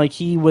something, and like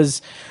he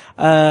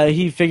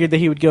figured that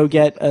he would go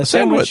get a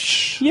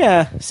sandwich.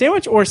 Yeah,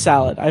 sandwich or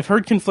salad. I've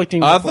heard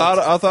conflicting reports.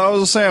 I thought it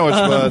was a sandwich,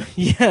 bud.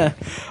 Yeah,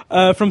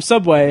 from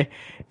Subway.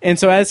 And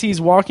so as he's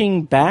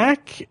walking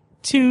back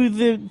to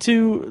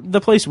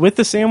the place with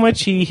the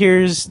sandwich, he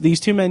hears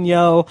these two men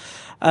yell,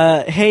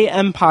 "Hey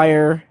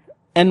Empire,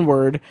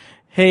 N-word.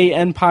 Hey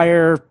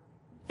Empire,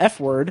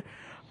 F-word."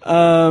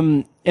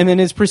 And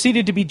then is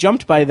proceeded to be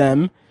jumped by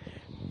them.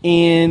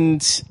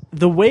 And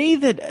the way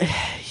that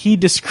he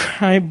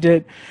described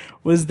it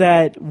was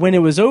that when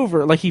it was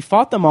over, like he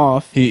fought them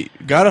off. He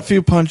got a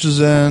few punches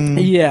in.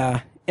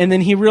 Yeah. And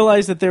then he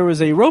realized that there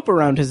was a rope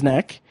around his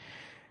neck,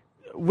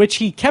 which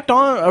he kept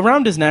on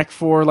around his neck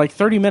for like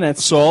 30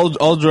 minutes. So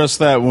I'll address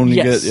that when we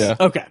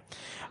get, Okay.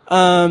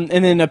 And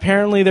then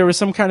apparently there was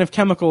some kind of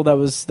chemical that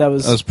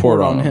was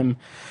poured on him.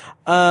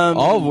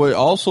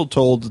 Also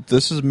told that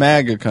this is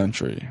MAGA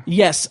country.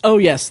 Yes. Oh,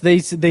 yes. They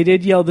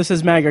did yell, "This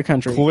is MAGA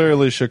country."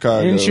 Clearly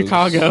Chicago. In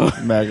Chicago.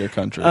 MAGA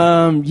country.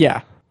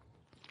 Yeah.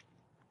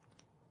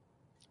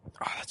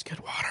 Oh, that's good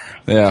water.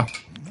 Yeah.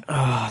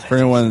 For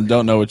anyone that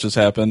don't know what just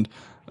happened,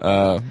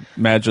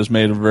 Matt just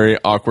made a very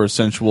awkward,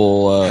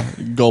 sensual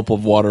gulp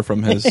of water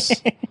from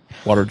his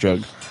water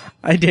jug.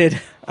 I did.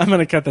 I'm going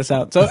to cut this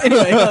out. So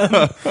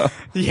anyway,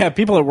 yeah,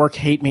 people at work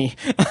hate me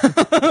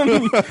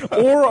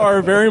or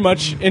are very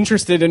much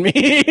interested in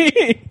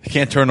me.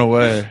 Can't turn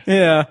away.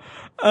 Yeah.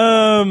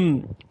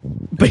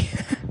 But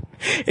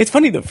it's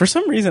funny though. For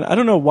some reason, I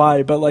don't know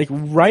why, but like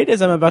right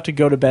as I'm about to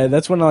go to bed,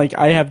 that's when like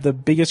I have the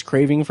biggest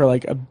craving for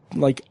like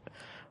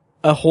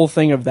a whole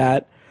thing of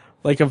that,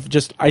 like of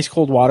just ice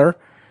cold water.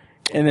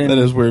 And then that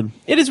is weird.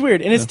 It is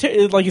weird, and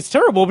it's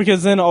terrible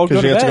because then I'll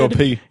go to bed. Because you have to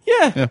go pee.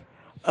 Yeah.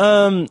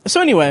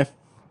 So anyway,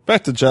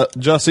 back to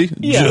Jussie.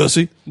 Yeah.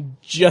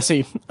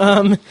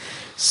 Jussie.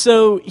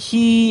 So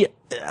he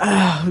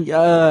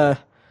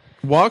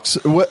walks.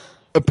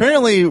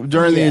 Apparently,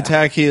 during the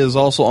attack, he is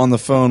also on the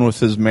phone with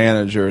his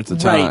manager at the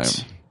time.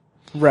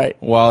 Right.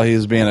 While he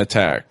is being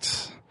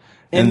attacked,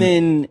 and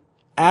then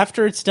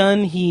after it's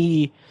done,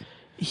 he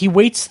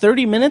waits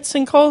 30 minutes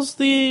and calls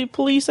the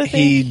police, I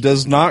think. He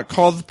does not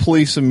call the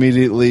police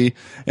immediately.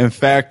 In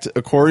fact,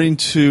 according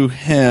to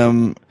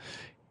him,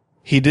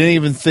 he didn't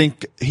even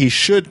think he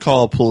should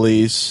call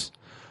police,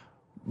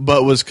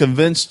 but was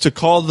convinced to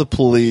call the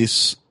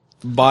police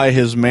by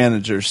his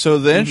manager. So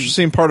the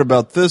interesting part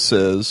about this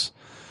is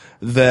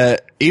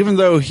that even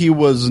though he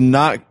was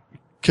not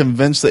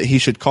convinced that he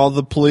should call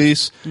the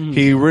police,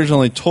 he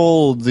originally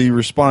told the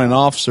responding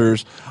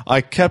officers,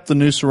 I kept the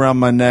noose around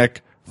my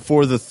neck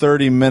for the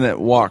 30-minute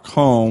walk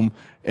home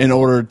in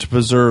order to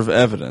preserve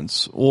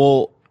evidence.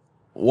 Well,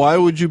 why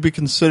would you be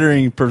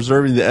considering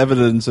preserving the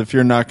evidence if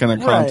you're not going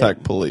to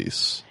contact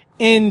police?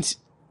 And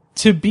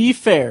to be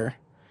fair,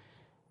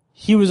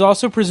 he was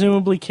also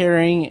presumably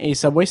carrying a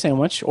Subway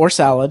sandwich or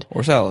salad.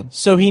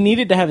 So he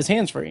needed to have his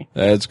hands free.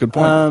 That's a good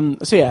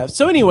point.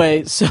 So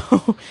anyway,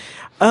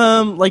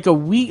 like a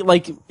week,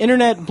 like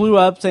internet blew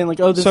up saying like,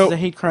 oh, this is a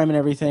hate crime and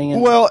everything.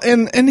 And well,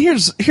 and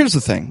here's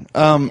the thing.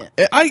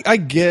 I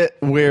get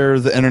where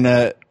the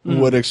internet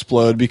would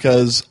explode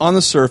because on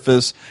the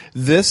surface,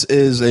 this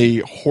is a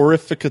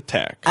horrific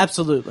attack.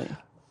 Absolutely.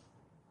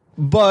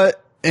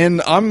 But,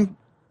 and I'm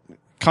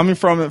coming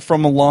from it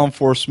from a law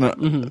enforcement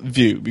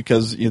view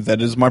because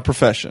that is my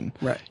profession.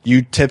 Right.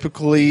 You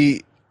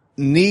typically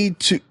need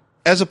to,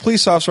 as a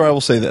police officer, I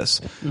will say this.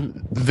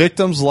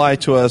 Victims lie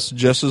to us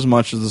just as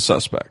much as the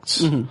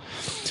suspects.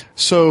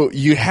 So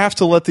you have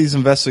to let these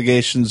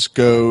investigations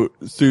go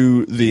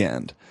through the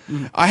end.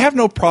 I have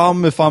no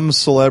problem if I'm a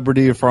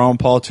celebrity, if I'm a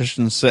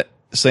politician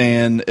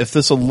saying, if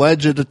this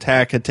alleged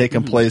attack had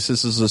taken place,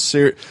 this is a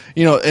serious,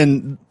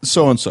 and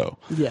so.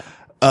 Yeah.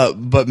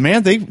 But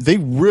man, they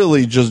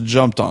really just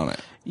jumped on it.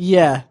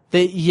 Yeah.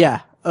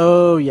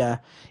 Oh yeah.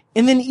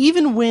 And then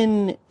even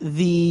when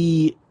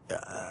the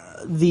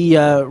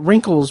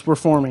wrinkles were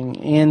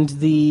forming and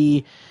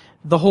the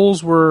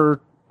holes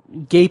were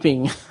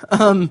gaping,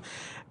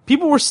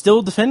 people were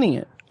still defending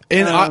it.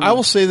 And I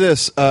will say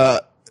this,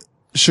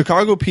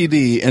 Chicago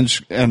PD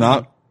and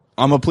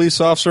I'm a police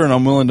officer and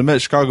I'm willing to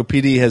admit Chicago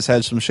PD has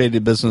had some shady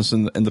business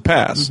in the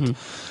past.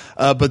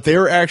 But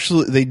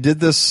they did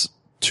this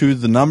to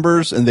the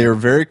numbers and they were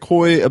very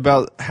coy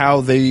about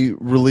how they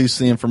released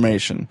the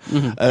information.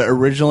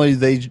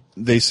 Originally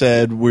they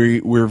said we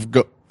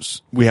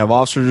have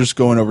officers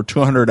going over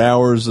 200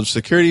 hours of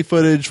security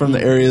footage from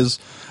the areas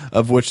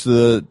of which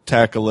the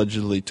attack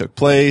allegedly took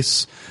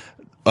place.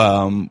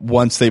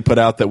 Once they put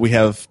out that we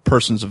have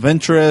persons of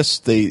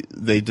interest, they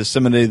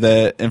disseminated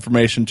that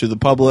information to the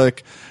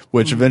public,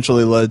 which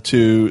eventually led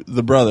to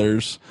the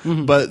brothers.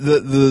 But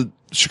the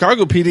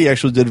Chicago PD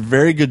actually did a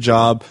very good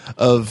job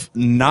of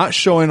not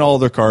showing all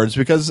their cards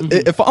because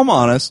if I'm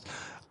honest,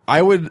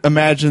 I would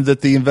imagine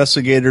that the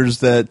investigators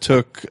that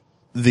took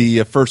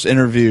the first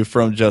interview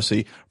from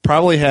Jussie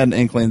probably had an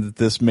inkling that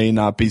this may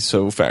not be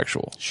so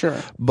factual.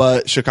 Sure.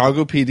 But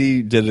Chicago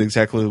PD did it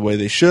exactly the way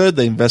they should.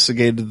 They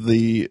investigated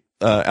the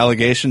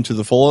allegation to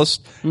the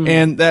fullest,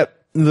 and that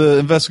the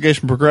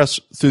investigation progressed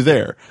through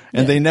there.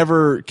 And they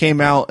never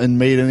came out and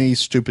made any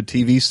stupid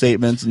TV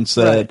statements and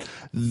said,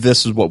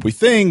 this is what we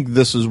think,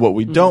 this is what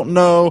we don't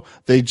know.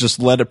 They just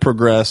let it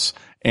progress,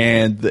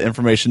 and the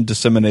information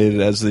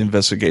disseminated as the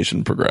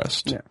investigation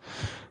progressed. Yeah.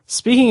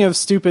 Speaking of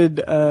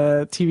stupid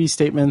TV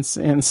statements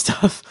and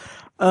stuff,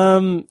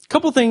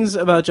 couple things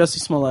about Jussie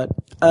Smollett.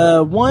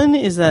 One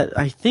is that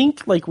I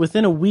think like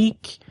within a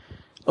week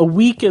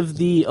of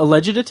the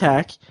alleged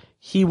attack,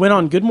 he went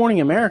on Good Morning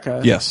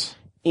America. Yes.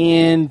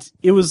 And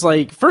it was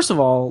like, first of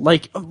all,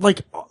 like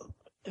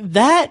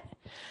that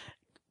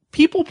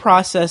people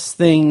process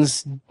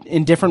things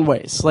in different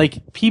ways.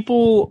 Like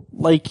people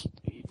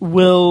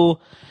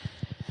will,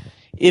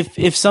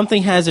 if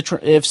someone has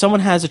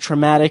a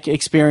traumatic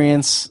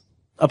experience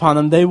upon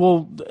them, they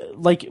will,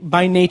 like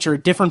by nature,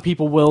 different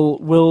people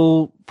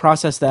will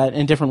process that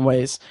in different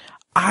ways.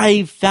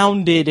 I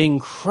found it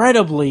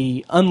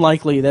incredibly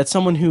unlikely that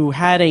someone who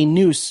had a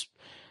noose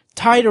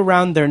tied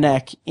around their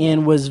neck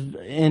and was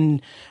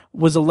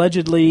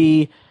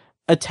allegedly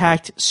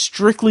attacked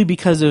strictly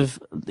because of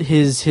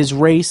his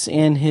race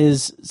and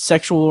his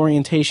sexual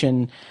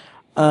orientation.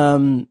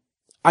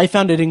 I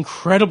found it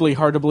incredibly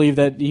hard to believe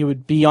that he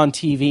would be on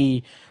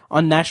TV,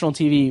 on national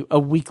TV, a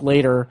week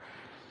later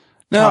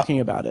talking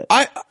about it.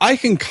 I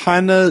can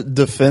kind of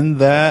defend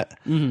that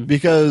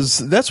because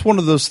that's one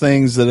of those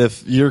things that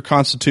if your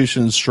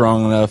constitution is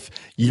strong enough,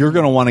 you're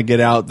going to want to get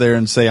out there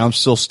and say, I'm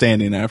still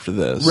standing after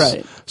this.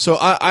 Right. So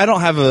I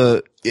don't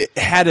have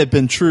had it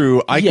been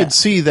true, I could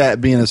see that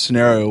being a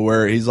scenario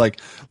where he's like,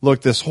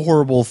 look, this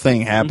horrible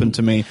thing happened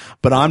to me,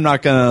 but I'm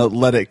not going to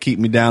let it keep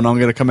me down. I'm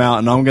going to come out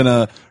and I'm going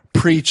to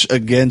preach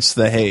against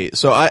the hate.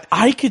 So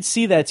I could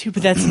see that too,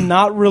 but that's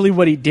not really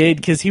what he did,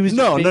 because he was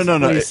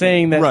basically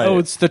saying that, oh,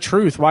 it's the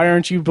truth. Why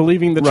aren't you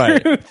believing the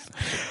truth?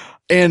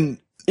 And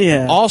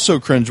also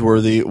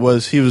cringeworthy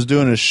was he was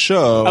doing a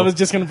show. I was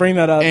just going to bring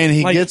that up. And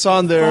he gets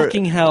on there.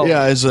 Fucking hell.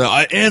 Yeah, he's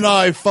like, and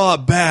I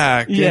fought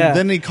back. Yeah. And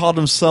then he called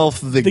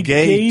himself the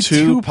gay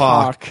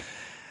Tupac.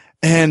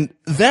 And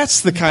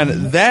that's the kind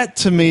of, that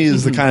to me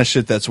is the kind of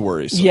shit that's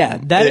worrisome. Yeah,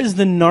 that is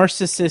the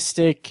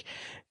narcissistic,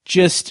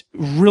 just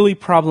really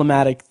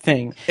problematic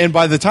thing. And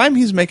by the time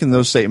he's making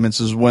those statements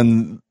is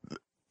when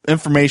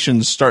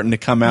information's starting to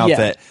come out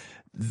that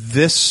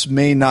this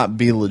may not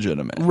be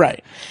legitimate.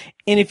 Right.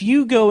 And if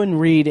you go and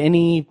read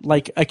any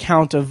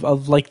account of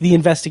the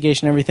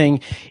investigation and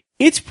everything,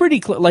 it's pretty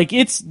clear.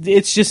 It's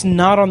just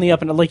not on the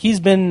up and up. He's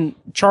been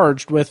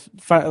charged with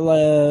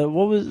felony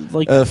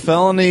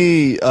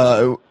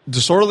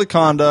disorderly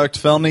conduct,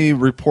 felony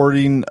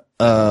reporting,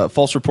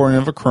 false reporting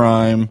of a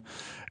crime.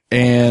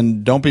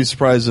 And don't be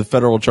surprised if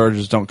federal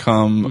charges don't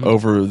come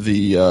over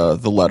the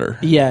letter.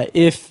 Yeah,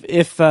 if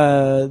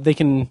they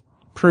can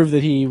prove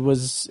that he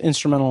was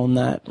instrumental in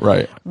that,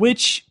 right?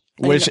 Which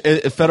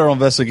a federal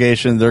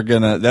investigation,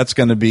 that's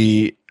gonna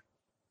be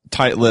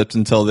tight-lipped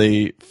until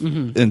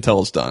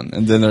it's done,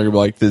 and then they're gonna be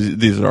like,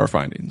 these are our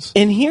findings.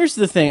 And here's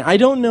the thing: I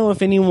don't know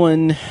if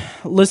anyone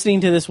listening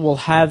to this will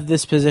have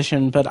this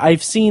position, but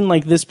I've seen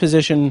this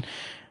position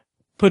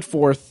put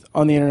forth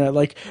on the internet,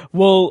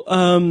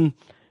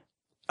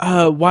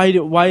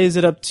 why is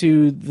it up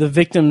to the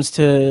victims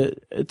to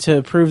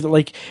prove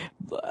that,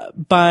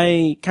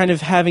 by kind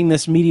of having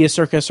this media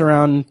circus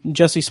around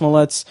Jussie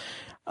Smollett's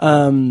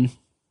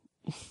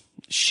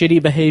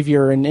shitty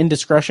behavior and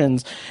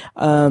indiscretions,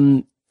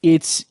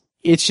 it's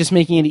just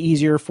making it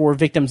easier for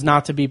victims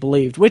not to be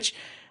believed, which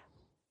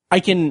I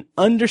can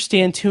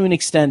understand to an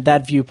extent,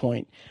 that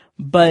viewpoint.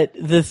 But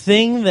the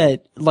thing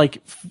that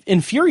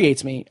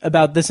infuriates me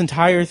about this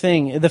entire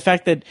thing, the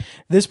fact that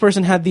this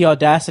person had the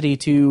audacity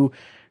to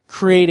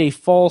create a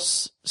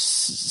false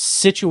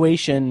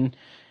situation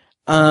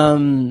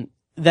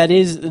that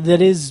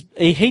is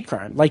a hate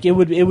crime. It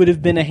would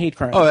have been a hate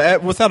crime. Oh,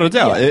 without a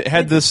doubt. Yeah,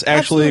 had this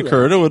actually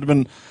occurred, it would have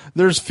been.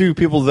 There's few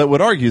people that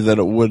would argue that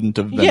it wouldn't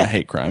have been a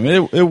hate crime.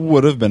 It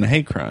would have been a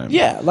hate crime.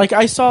 Yeah,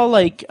 I saw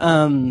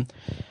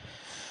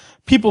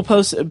people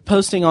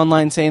posting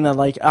online saying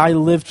that I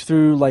lived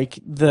through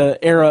the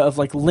era of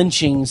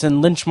lynchings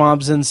and lynch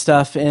mobs and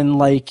stuff, and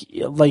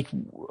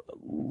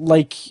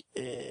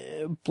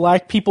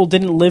black people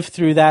didn't live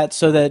through that,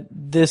 so that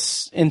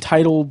this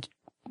entitled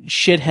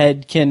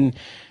shithead can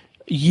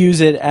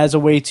use it as a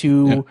way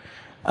to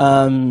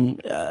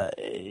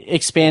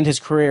expand his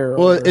career.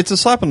 Well, it's a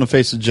slap in the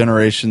face of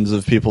generations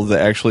of people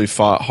that actually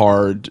fought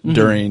hard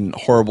during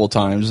horrible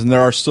times, and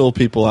there are still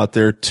people out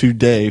there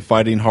today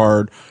fighting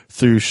hard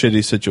through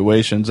shitty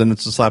situations, and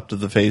it's a slap to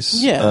the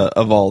face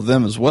of all of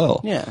them as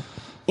well. Yeah.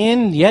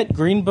 And yet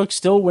Green Book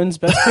still wins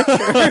Best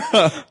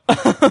Picture.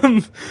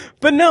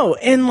 But no,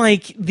 and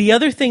the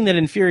other thing that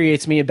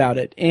infuriates me about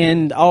it,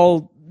 and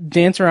I'll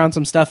dance around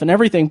some stuff and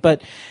everything,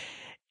 but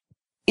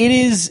it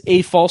is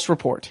a false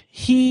report.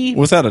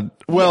 Without a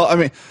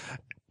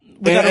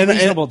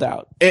reasonable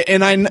doubt.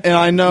 And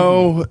I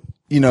know,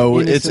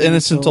 it's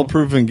innocent until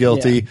proven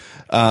guilty.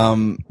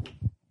 Yeah.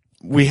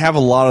 We have a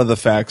lot of the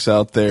facts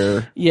out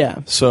there. Yeah.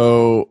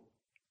 So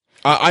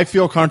I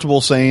feel comfortable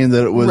saying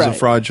that it was a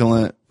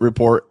fraudulent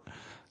report.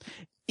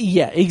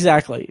 Yeah,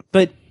 exactly.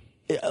 But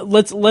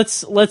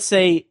let's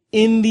say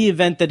in the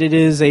event that it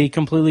is a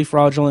completely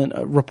fraudulent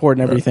report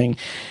and everything,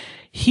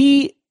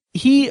 he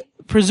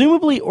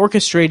presumably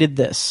orchestrated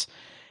this.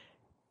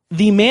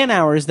 The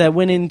man-hours that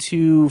went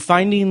into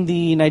finding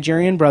the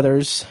Nigerian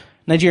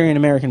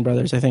American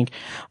brothers, I think,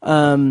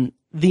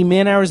 the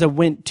man-hours that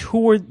went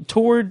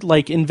toward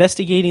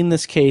investigating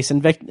this case,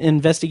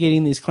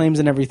 investigating these claims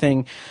and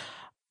everything,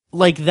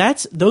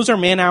 those are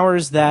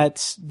man-hours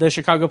that the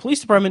Chicago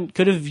Police Department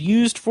could have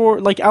used for,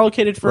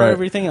 allocated for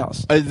everything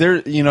else.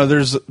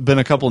 There's been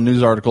a couple of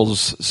news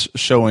articles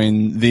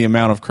showing the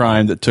amount of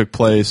crime that took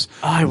place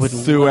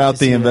throughout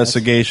the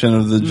investigation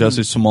of the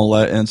Jussie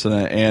Smollett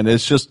incident, and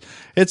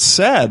it's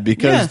sad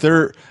because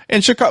they're in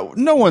Chicago.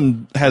 No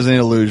one has any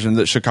illusion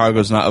that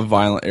Chicago's not a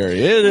violent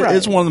area.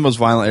 It's one of the most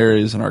violent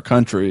areas in our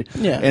country,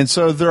 and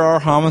so there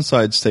are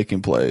homicides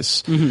taking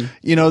place.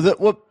 That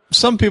what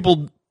some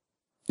people,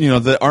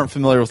 that aren't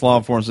familiar with law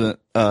enforcement,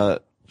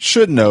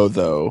 should know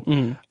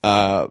though.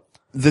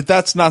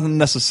 that's not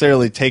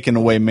necessarily taking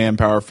away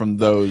manpower from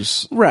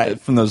those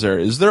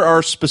areas. There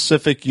are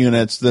specific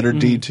units that are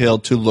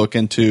detailed to look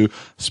into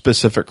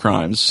specific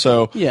crimes.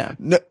 So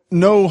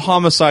no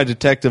homicide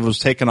detective was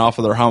taken off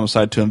of their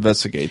homicide to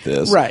investigate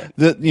this. Right.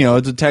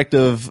 A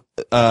detective,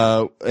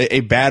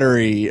 a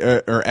battery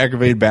or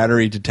aggravated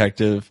battery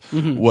detective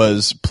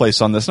was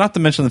placed on this. Not to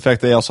mention the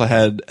fact they also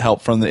had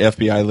help from the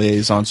FBI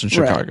liaisons in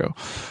Chicago.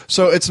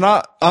 So it's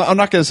not. I'm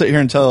not going to sit here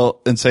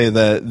and say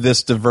that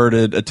this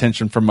diverted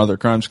attention from other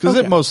crimes, because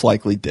it most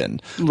likely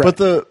didn't. Right.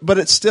 But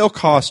it still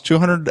cost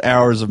 200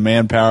 hours of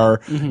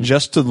manpower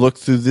just to look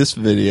through this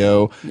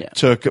video. Yeah.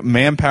 Took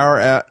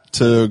manpower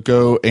to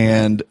go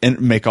and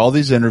make all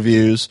these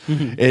interviews.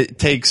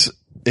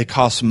 It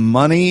costs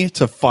money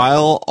to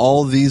file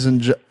all these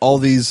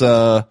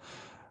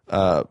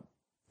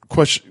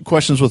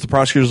questions with the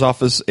prosecutor's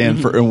office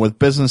and with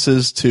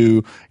businesses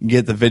to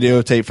get the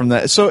videotape from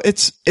that. So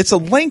it's a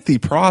lengthy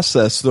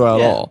process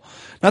throughout all.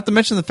 Not to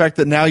mention the fact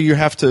that now you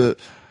have to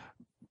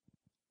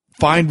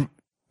find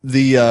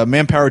the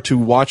manpower to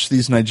watch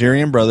these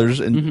Nigerian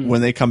brothers, and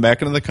when they come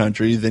back into the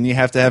country, then you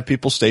have to have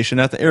people stationed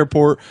at the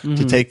airport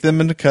to take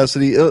them into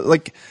custody.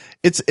 Like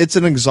it's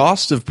an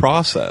exhaustive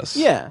process.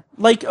 Yeah.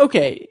 Like,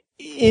 okay,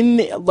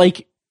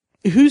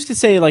 who's to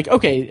say, like,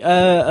 okay,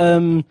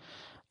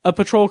 a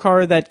patrol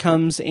car that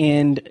comes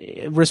and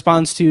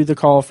responds to the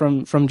call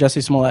from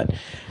Jussie Smollett.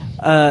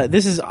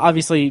 This is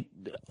obviously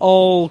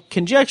all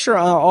conjecture,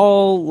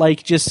 all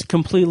like just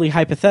completely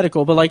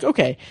hypothetical, but like,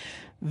 okay,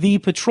 the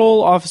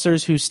patrol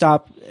officers who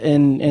stop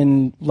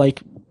and like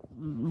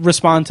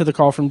respond to the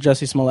call from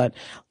Jussie Smollett,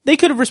 they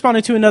could have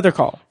responded to another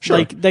call. Sure.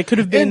 Like that could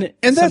have been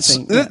and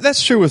something.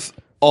 That's true with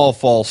all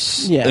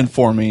false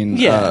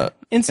informing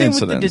and same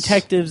incidents. with the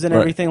detectives and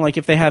everything. Like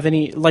if they have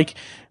any, like,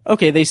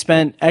 okay, they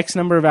spent X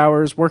number of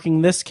hours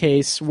working this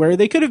case where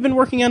they could have been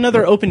working on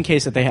another open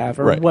case that they have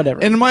or whatever.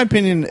 And in my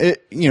opinion,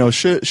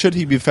 should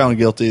he be found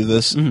guilty of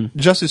this,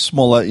 Jussie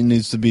Smollett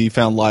needs to be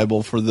found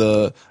liable for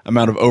the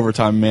amount of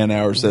overtime man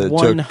hours that it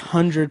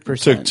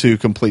 100% took to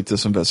complete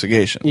this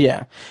investigation.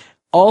 Yeah.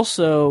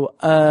 Also,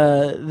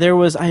 there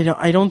was,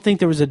 I don't think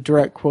there was a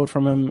direct quote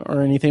from him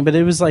or anything, but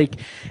it was like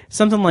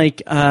something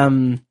like,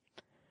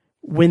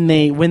 when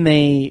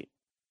they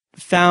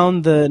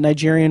found the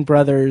Nigerian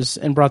brothers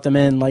and brought them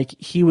in, like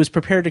he was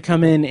prepared to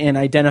come in and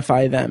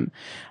identify them.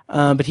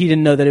 But he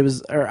didn't know that it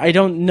was, or I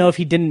don't know if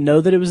he didn't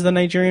know that it was the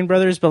Nigerian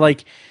brothers, but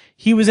like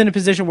he was in a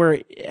position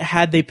where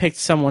had they picked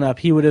someone up,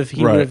 he would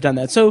have done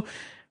that. So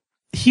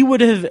he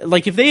would have,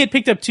 like, if they had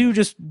picked up two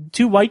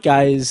white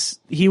guys,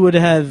 he would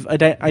have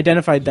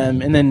identified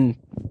them, and then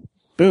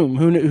boom,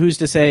 who's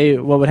to say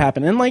what would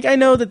happen? And like, I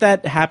know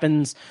that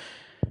happens,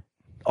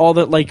 all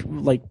that like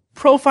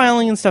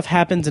profiling and stuff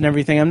happens and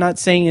everything. I'm not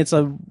saying it's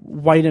a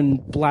white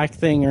and black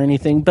thing or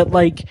anything, but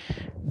like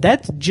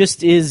that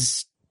just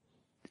is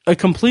a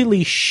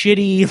completely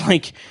shitty,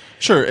 like,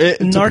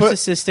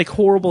 narcissistic,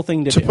 horrible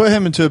thing to do. To put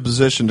him into a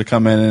position to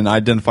come in and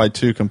identify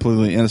two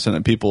completely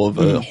innocent people of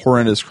a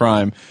horrendous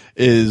crime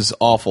is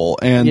awful,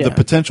 and the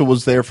potential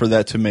was there for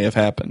that to may have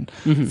happened.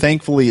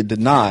 Thankfully, it did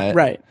not.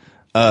 Right.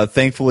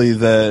 Thankfully,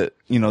 the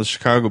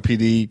Chicago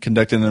PD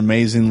conducted an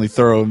amazingly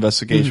thorough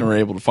investigation. Were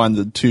able to find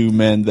the two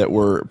men that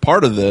were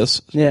part of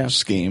this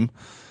scheme.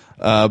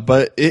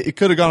 But it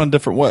could have gone a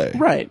different way.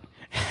 Right.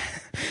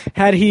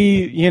 Had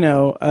he,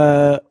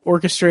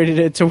 orchestrated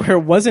it to where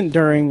it wasn't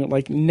during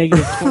like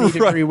negative 20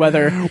 degree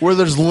weather, where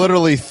there's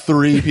literally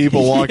 3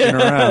 people walking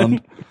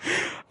around.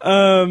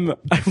 I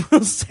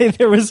will say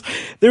there was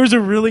a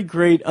really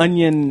great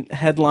Onion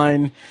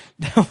headline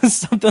that was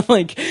something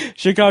like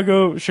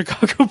Chicago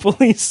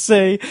police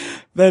say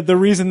that the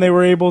reason they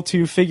were able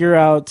to figure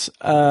out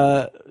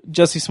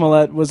Jussie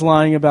Smollett was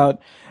lying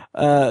about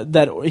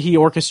that he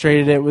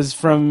orchestrated it was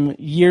from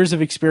years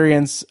of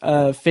experience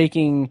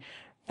faking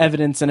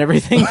evidence and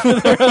everything for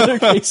their other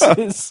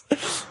cases,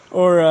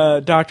 or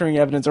doctoring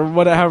evidence, or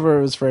whatever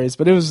it was phrased.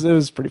 But it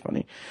was pretty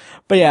funny.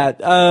 But yeah,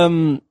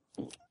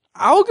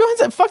 I'll go ahead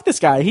and say fuck this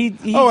guy.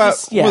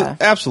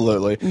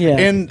 Absolutely. Yeah.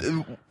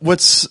 And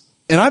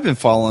I've been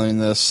following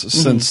this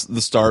since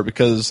the start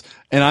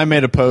and I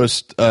made a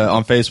post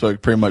on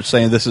Facebook pretty much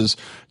saying this is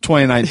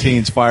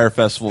 2019's Fire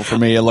Festival for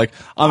me. Like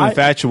I'm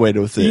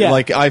infatuated with it. Yeah.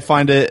 Like I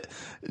find it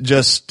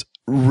just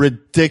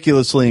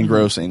ridiculously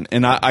engrossing,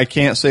 and I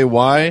can't say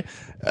why.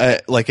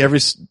 Like every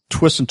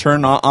twist and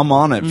turn, I'm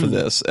on it for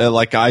this.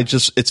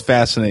 It's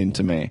fascinating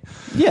to me.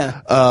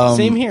 Yeah.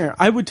 Same here.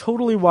 I would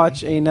totally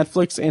watch a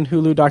Netflix and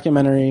Hulu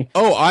documentary.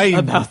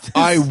 About this.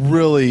 I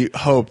really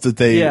hope that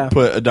they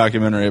put a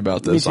documentary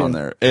about this on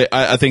there.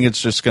 I think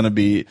it's just going to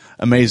be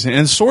amazing.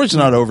 And the story's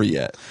not over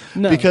yet.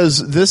 No. Because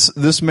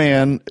this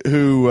man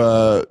who,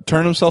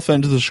 turned himself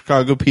into the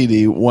Chicago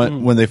PD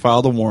when they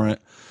filed a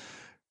warrant,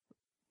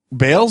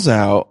 bails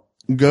out,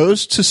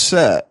 goes to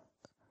set,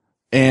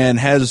 and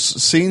has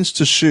scenes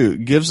to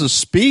shoot, gives a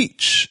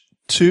speech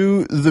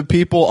to the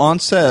people on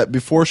set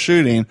before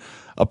shooting,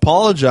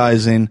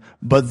 apologizing,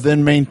 but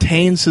then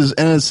maintains his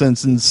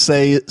innocence and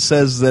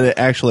says that it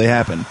actually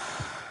happened.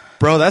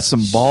 Bro, that's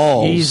some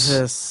balls.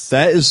 Jesus.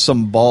 That is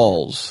some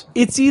balls.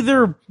 It's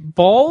either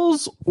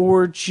balls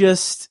or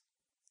just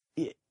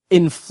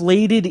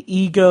inflated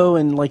ego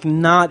and like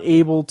not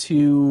able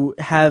to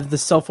have the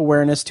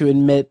self-awareness to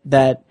admit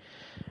that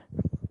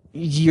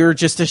you're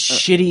just a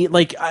shitty,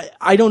 like,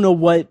 I don't know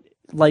what,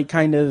 like,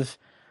 kind of,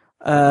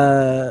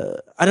 I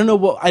don't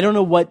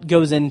know what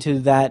goes into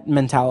that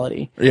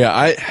mentality.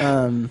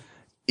 Yeah,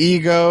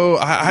 ego,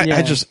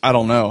 I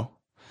don't know.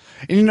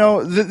 And, you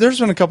know, there's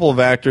been a couple of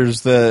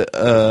actors that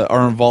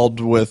are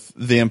involved with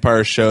the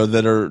Empire show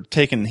that are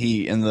taking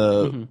heat in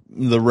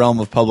the realm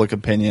of public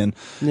opinion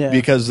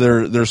because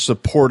they're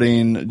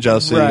supporting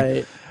Jussie,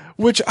 right?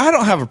 Which I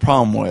don't have a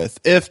problem with.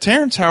 If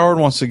Terrence Howard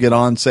wants to get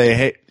on and say,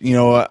 hey, you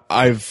know,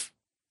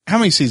 how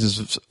many seasons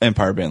of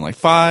Empire been? Like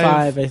 5?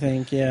 5, I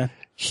think, yeah.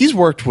 He's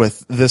worked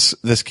with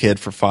this kid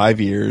for 5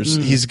 years.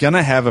 He's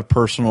gonna have a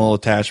personal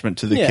attachment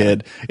to the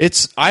kid.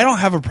 I don't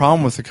have a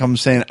problem with him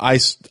saying, I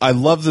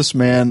love this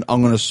man.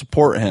 I'm gonna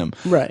support him.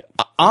 Right.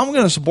 I'm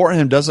gonna support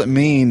him doesn't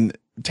mean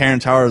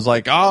Terrence Howard is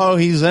like, oh,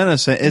 he's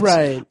innocent.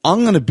 Right.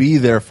 I'm gonna be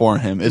there for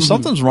him. If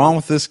something's wrong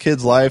with this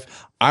kid's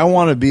life, I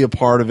want to be a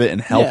part of it and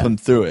help him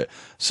through it.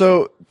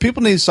 So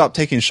people need to stop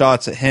taking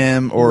shots at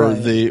him or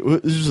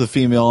who's the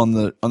female on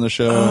the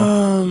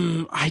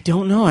show? I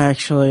don't know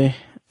actually.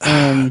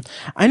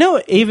 I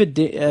know Ava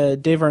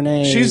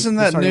DuVernay. She's in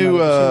that new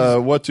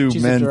What Do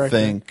Men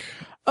Think?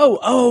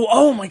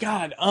 Oh my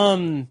God.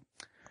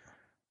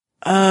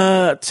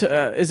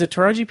 Is it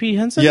Taraji P.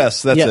 Henson?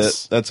 Yes, that's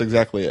it. That's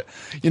exactly it.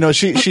 You know,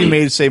 she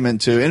made a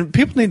statement too, and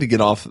people need to get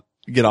off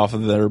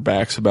of their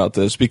backs about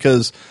this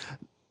because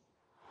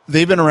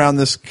they've been around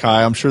this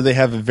guy. I'm sure they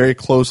have a very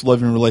close,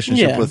 loving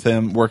relationship with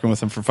him, working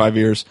with him for 5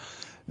 years.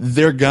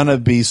 They're gonna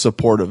be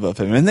supportive of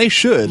him, and they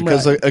should,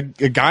 because a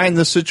guy in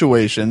this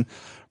situation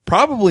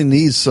probably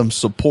needs some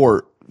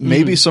support,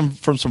 maybe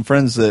from some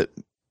friends that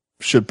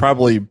should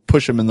probably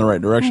push him in the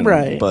right direction.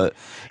 Right. But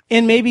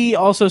and maybe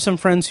also some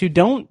friends who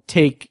don't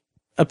take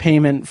a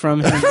payment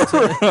from him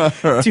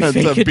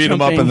to beat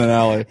him up in an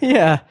alley.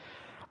 Yeah.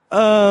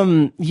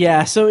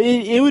 So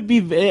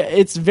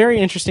it's very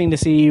interesting to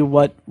see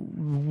what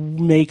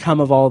may come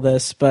of all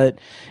this, but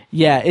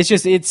yeah, it's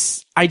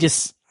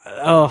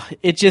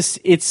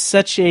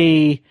such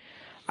a,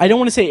 I don't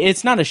want to say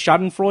it's not a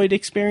Schadenfreude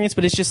experience,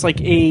 but it's just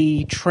like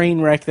a train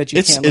wreck that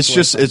you can't.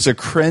 It's a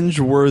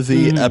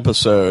cringe-worthy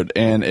episode,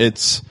 and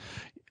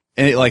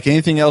like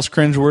anything else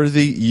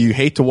cringe-worthy, you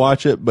hate to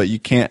watch it, but you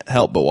can't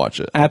help but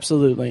watch it.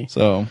 Absolutely.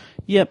 So.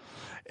 Yep.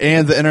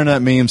 And the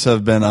internet memes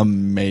have been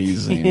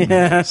amazing.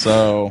 Yeah.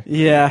 So.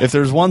 Yeah. If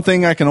there's one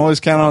thing I can always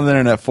count on the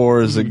internet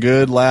for is a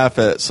good laugh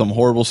at some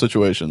horrible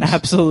situations.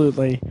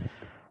 Absolutely.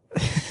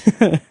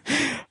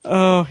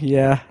 Oh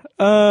yeah.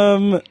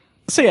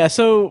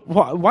 So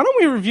why don't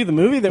we review the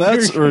movie that we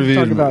were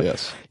talking about?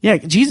 Yes. Yeah,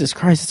 Jesus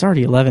Christ, it's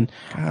already 11.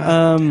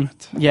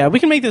 Yeah, we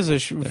can make this a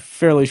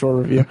fairly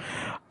short review.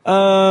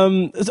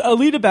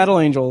 Alita Battle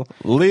Angel.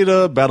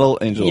 Alita Battle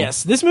Angel.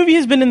 Yes, this movie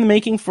has been in the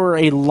making for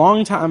a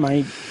long time.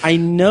 I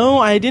know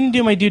I didn't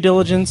do my due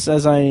diligence,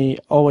 as I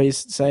always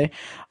say.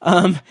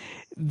 It's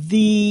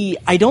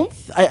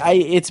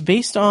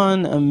based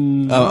on a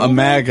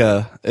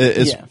manga.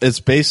 It's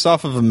based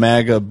off of a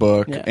manga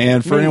book,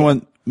 and for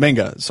anyone.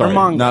 Manga, sorry.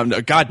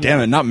 Manga. God damn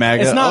it, not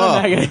manga. It's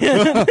not a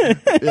manga.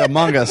 Yeah,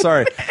 manga,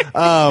 sorry.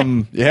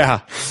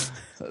 Yeah.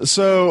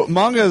 So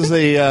manga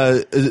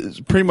is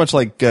pretty much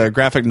like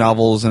graphic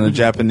novels in a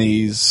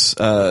Japanese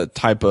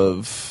type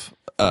of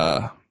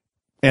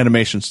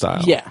animation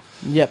style. Yeah.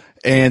 Yep.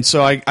 And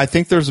so I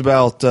think there's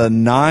about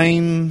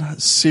 9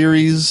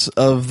 series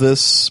of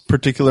this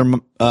particular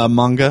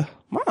manga.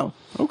 Wow.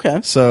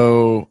 Okay.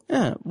 So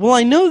yeah. Well,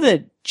 I know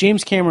that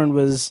James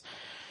Cameron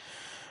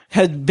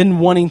had been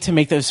wanting to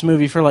make this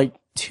movie for like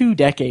 2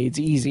 decades,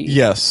 easy.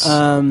 Yes.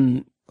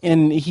 And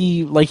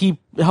he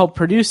helped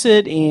produce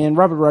it, and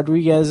Robert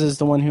Rodriguez is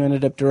the one who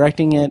ended up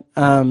directing it.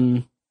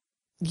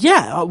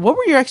 Yeah. What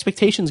were your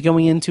expectations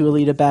going into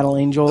Alita Battle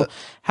Angel?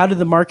 How did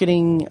the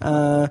marketing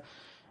have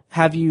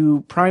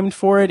you primed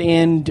for it,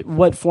 and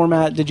what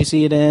format did you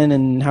see it in,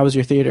 and how was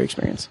your theater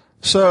experience?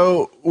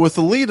 So with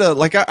Alita,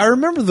 like I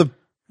remember the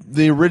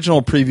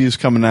original previews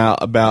coming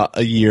out about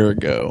a year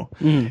ago,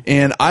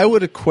 and I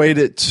would equate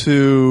it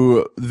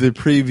to the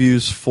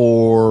previews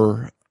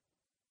for,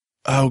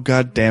 oh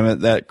god damn it,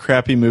 that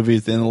crappy movie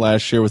at the end of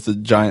last year with the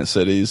giant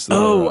cities.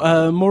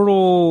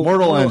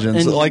 Mortal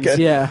Engines.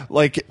 Showcasing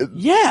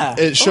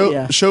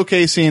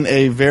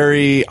a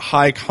very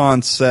high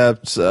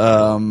concept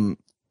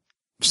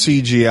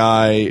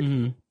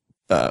CGI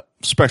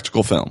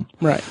spectacle film.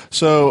 Right.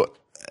 So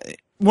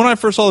when I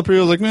first saw the preview,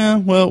 I was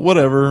like, well,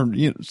 whatever.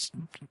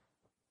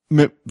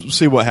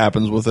 See what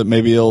happens with it.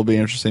 Maybe it'll be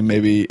interesting.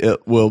 Maybe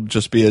it will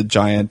just be a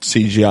giant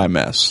CGI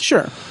mess.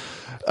 Sure.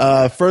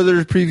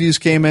 Further previews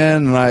came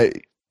in, and I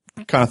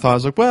kind of thought, I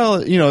was like, well,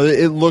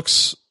 it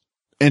looks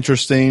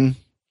interesting.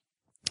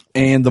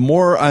 And the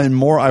more I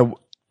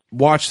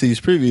watch these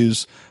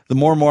previews, the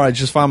more and more I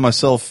just find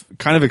myself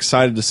kind of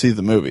excited to see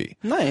the movie.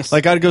 Nice.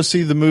 Like I'd go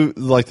see the movie,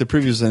 like the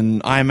previews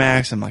in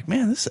IMAX. I'm like,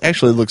 man, this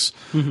actually looks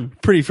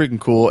pretty freaking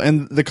cool,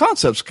 and the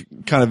concept's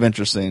kind of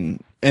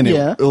interesting. Anyway,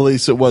 Yeah. at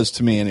least it was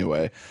to me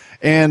anyway.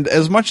 And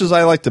as much as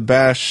I like to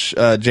bash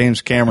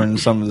James Cameron and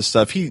some of the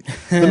stuff,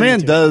 the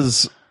man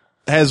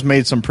has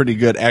made some pretty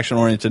good action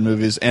oriented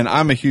movies, and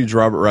I'm a huge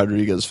Robert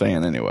Rodriguez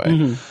fan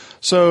anyway.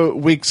 So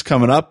weeks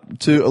coming up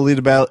to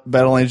Alita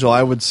Battle Angel,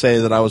 I would say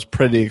that I was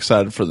pretty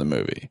excited for the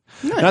movie.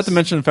 Nice. Not to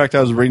mention the fact I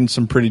was reading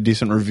some pretty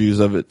decent reviews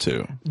of it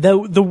too. The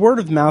word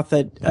of mouth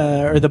that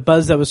or the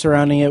buzz that was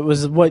surrounding it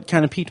was what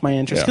kind of piqued my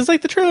interest, because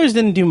like the trailers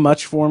didn't do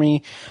much for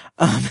me.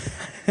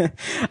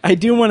 I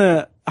do want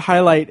to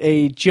highlight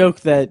a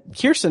joke that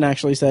Kirsten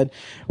actually said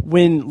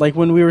when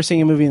we were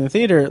seeing a movie in the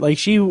theater. Like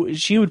she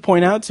would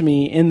point out to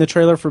me in the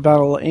trailer for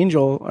Battle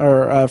Angel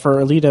or for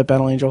Alita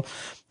Battle Angel.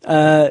 She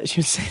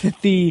would say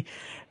that the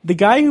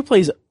guy who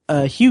plays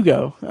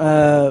Hugo,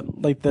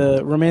 like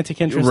the romantic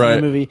interest in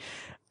the movie,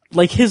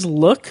 like his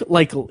look,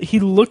 like he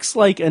looks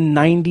like a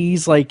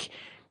 90s like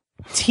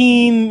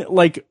teen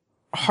like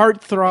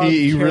heartthrob.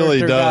 He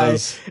really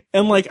does. Guy.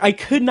 And like I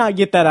could not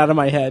get that out of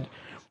my head.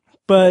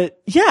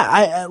 But yeah,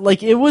 I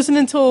like it wasn't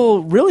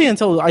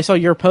until I saw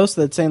your post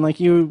that saying like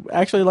you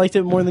actually liked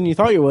it more than you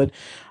thought you would,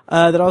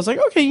 that I was like,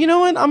 okay, you know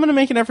what? I'm gonna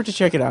make an effort to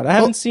check it out. I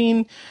haven't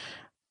seen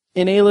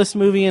an A-list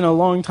movie in a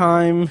long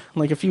time,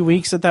 like a few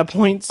weeks at that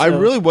point. So. I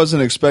really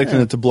wasn't expecting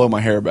it to blow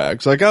my hair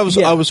back. Like I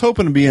was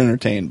hoping to be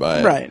entertained by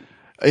it. Right.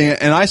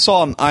 And I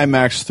saw an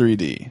IMAX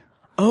 3D.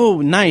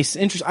 Oh, nice.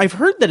 Interesting. I've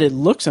heard that it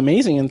looks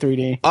amazing in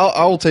 3D.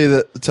 I will tell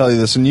you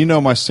this, and you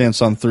know my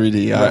stance on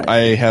 3D. Right. I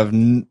have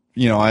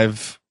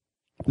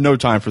no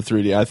time for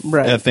 3D.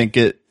 I think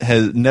it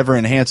never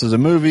enhances a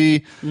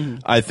movie.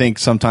 I think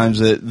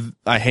sometimes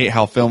I hate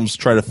how films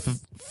try to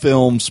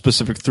film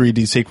specific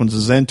 3D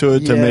sequences into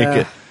it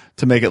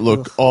to make it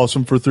look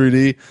awesome for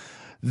 3D.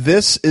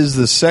 This is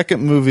the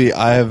second movie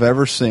I have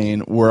ever seen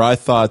where I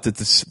thought that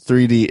this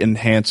 3D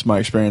enhanced my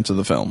experience of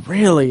the film.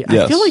 Really?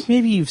 Yes. I feel like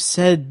maybe you've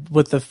said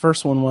what the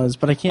first one was,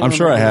 but I can't remember. I'm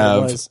sure I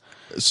have. What it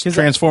was.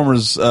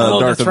 Transformers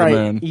Dark of the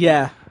Moon.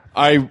 Yeah.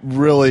 I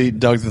really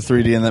dug the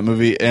 3D in that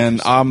movie,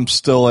 and I'm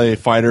still a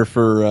fighter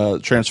for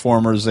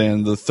Transformers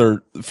and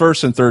the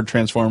first and third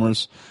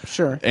Transformers.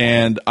 Sure.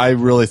 And I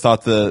really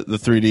thought the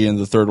 3D in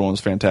the third one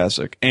was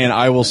fantastic. And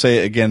I will say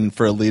it again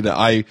for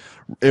Alita,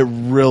 it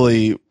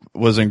really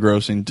was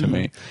engrossing to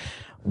me.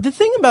 The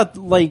thing about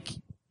like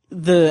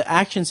the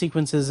action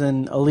sequences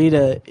in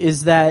Alita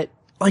is that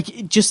like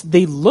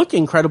they look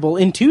incredible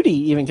in 2D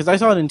even, because I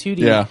saw it in 2D.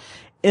 Yeah.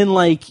 And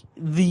like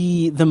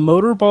the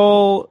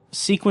motorball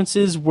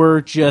sequences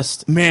were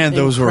just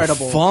those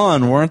incredible. Were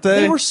fun, weren't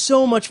they? They were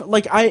so much fun.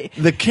 Like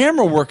the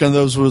camera work on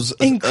those was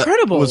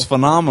incredible. Was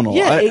phenomenal.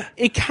 Yeah,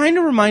 it kind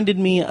of reminded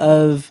me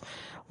of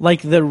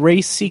like the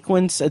race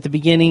sequence at the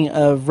beginning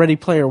of Ready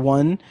Player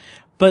One,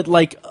 but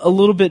like a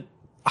little bit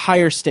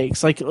higher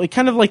stakes, like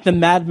kind of like the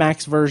Mad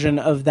Max version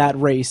of that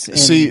race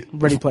in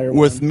Ready Player One.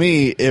 With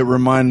me, it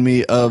reminded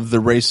me of the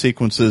race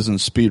sequences in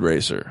Speed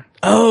Racer.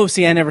 Oh,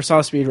 see, I never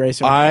saw Speed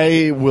Racer.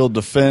 I will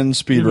defend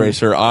Speed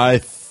Racer. I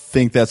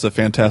think that's a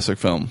fantastic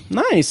film.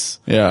 Nice.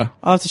 Yeah.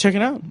 I'll have to check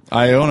it out.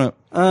 I own it.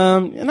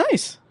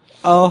 Nice.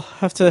 I'll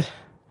have to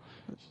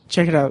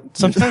check it out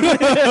sometime.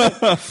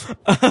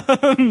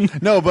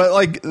 No, but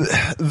like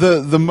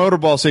the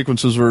motorball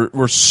sequences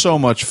were so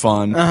much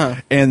fun,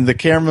 and the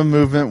camera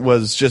movement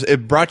was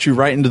it brought you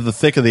right into the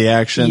thick of the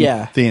action.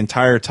 The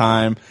entire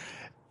time.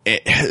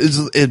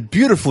 It's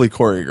beautifully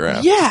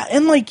choreographed. Yeah,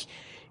 and like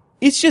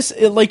it's just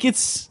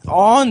it's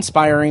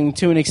awe-inspiring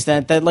to an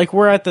extent that like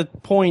we're at the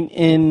point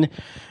in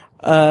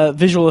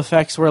visual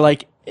effects where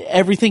like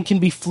everything can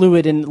be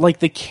fluid and like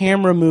the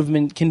camera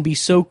movement can be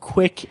so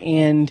quick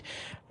and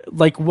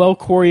like well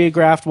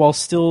choreographed while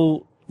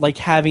still like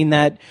having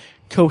that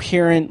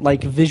coherent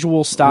like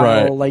visual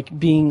style, like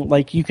being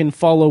like you can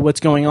follow what's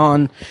going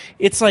on.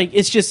 It's like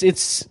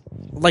it's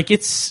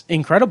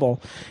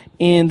incredible.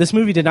 And this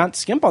movie did not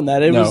skimp on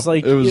that. It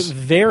was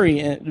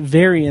very,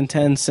 very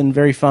intense and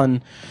very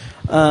fun.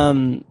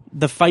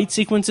 The fight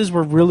sequences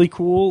were really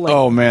cool. Like,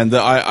 oh man,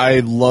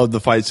 I loved the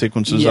fight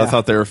sequences. I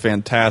thought they were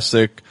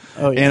fantastic.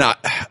 Oh, yeah.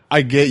 And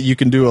I get you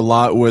can do a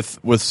lot with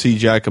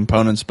CGI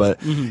components,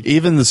 but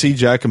even the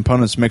CGI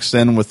components mixed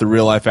in with the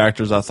real life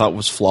actors, I thought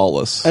was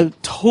flawless.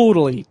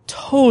 Totally.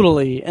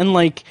 And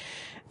like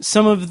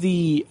some of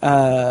the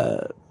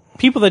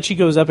people that she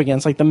goes up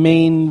against, like the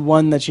main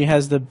one that she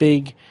has the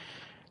big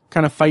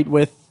kind of fight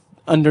with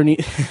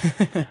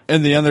underneath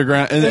in the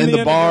underground in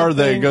the bar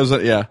that goes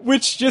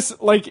which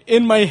just like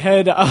in my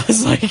head I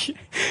was like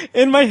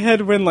in my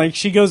head when like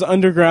she goes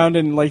underground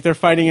and like they're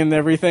fighting and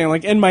everything,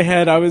 like in my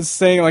head I was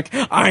saying like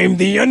I'm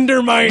the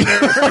Underminer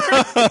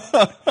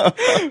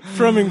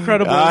from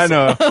Incredibles. I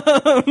know.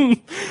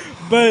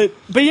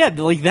 but yeah,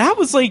 like that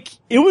was like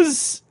it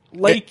was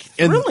like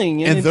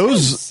thrilling and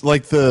those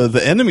like the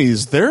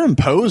enemies, they're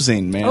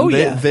imposing, man.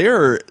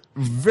 They're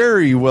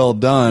very well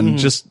done,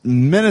 just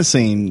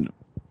menacing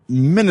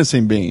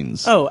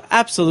beings. Oh,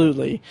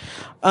 absolutely.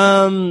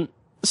 In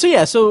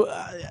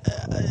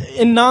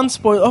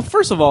non-spoil,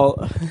 first of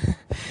all,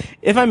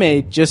 if I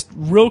may, just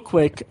real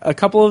quick, a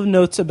couple of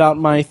notes about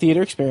my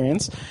theater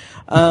experience.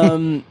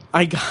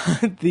 I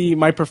got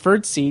my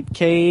preferred seat,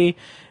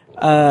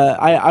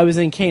 I was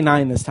in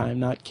K9 this time,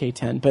 not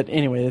K10, but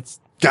anyway, it's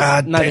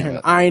God damn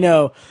it. I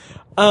know.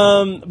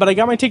 But I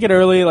got my ticket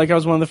early, like I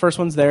was one of the first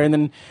ones there, and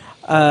then,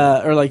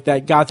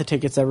 that got the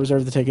tickets, that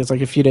reserved the tickets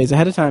like a few days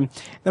ahead of time.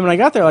 Then when I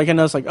got there, like I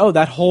noticed like, oh,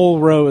 that whole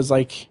row is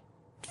like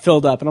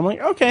filled up, and I'm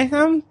like, okay,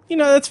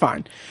 that's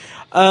fine.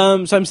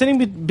 So I'm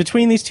sitting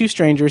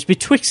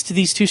betwixt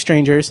these two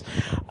strangers.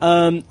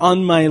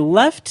 On my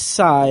left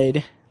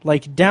side,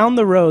 like down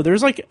the row,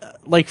 there's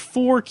like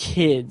 4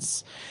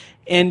 kids.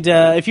 And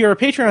if you're a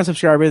Patreon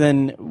subscriber,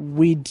 then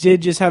we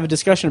did just have a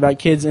discussion about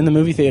kids in the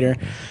movie theater.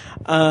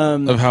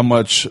 Of how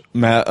much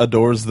Matt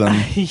adores them.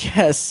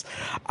 Yes.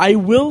 I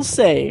will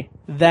say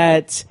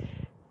that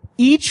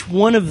each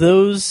one of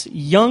those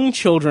young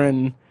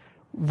children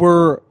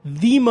were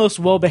the most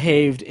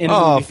well-behaved in a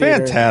movie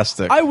theater.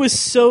 Fantastic. I was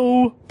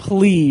so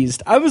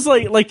pleased. I was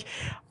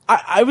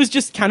I was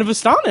just kind of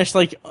astonished.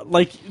 Like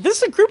this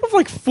is a group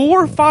of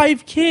 4 or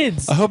 5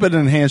 kids. I hope it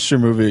enhanced your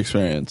movie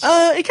experience. It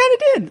kind of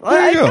did.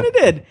 I kind of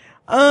did.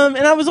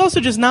 And I was also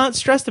just not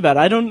stressed about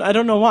it. I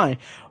don't know why.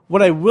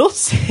 What I will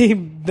say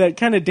that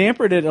kind of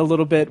dampened it a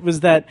little bit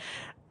was that,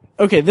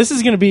 okay, this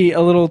is going to be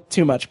a little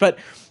too much, but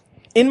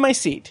in my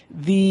seat,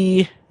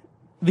 the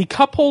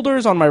cup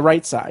holders on my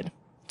right side.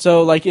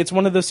 So it's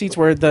one of those seats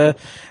where the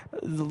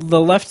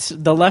left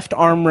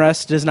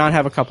armrest does not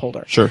have a cup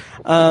holder. Sure.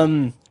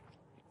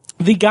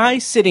 The guy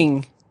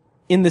sitting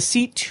in the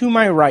seat to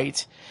my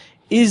right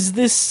is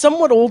this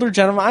somewhat older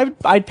gentleman.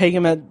 I'd peg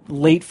him at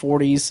late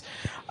 40s,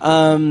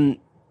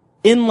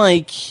 in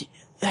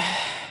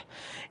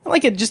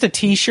just a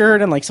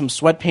t-shirt and some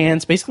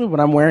sweatpants, basically what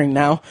I'm wearing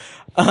now,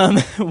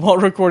 while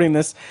recording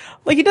this.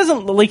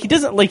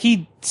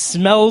 He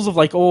smells of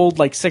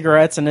old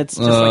cigarettes, and it's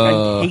just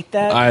I hate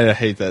that. I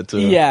hate that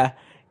too. Yeah.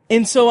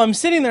 And so I'm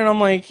sitting there and I'm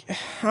like,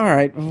 all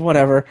right,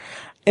 whatever.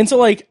 And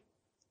so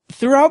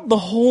throughout the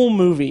whole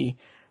movie,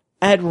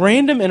 at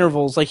random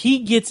intervals, he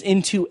gets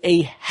into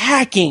a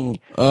hacking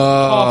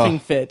coughing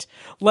fit.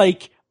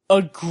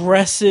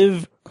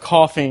 Aggressive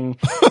coughing.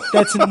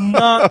 That's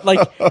not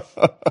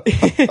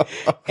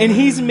and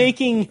he's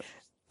making,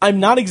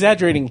 I'm not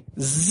exaggerating,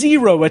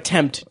 0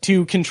 attempt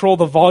to control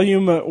the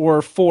volume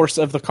or force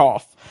of the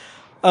cough.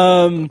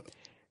 And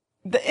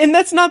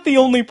that's not the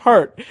only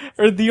part,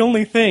 or the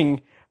only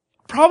thing.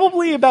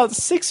 Probably about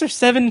 6 or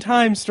 7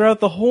 times throughout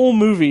the whole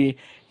movie,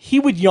 he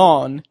would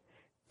yawn,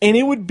 and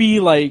it would be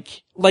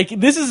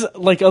this is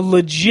a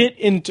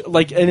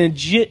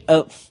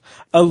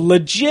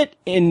legit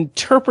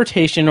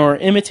interpretation or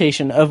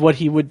imitation of what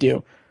he would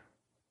do.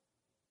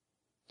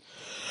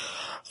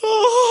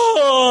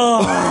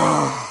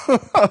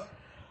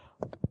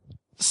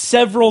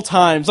 Several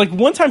times.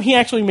 One time he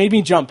actually made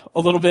me jump a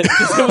little bit,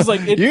 because it was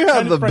you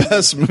have the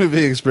best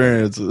movie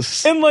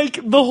experiences. And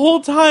the whole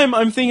time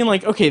I'm thinking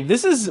okay,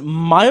 this is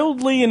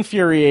mildly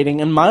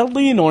infuriating and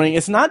mildly annoying.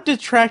 It's not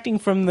detracting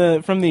from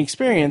the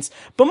experience,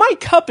 but my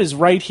cup is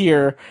right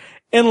here,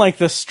 and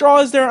the straw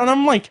is there, and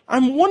I'm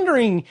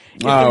wondering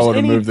if I there's would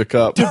have any moved the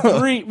cup.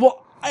 debris.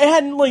 Well, I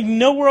had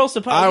nowhere else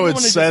to put it. I would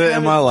set it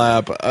in my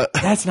lap.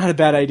 That's not a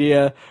bad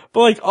idea.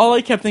 But all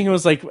I kept thinking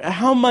was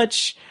how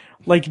much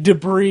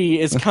debris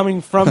is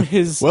coming from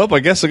his. Well, I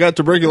guess I got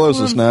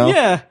tuberculosis now.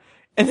 Yeah.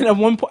 And then at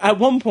one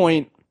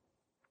point,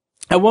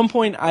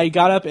 I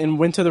got up and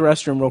went to the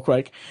restroom real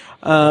quick.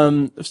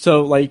 So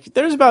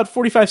there's about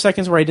 45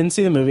 seconds where I didn't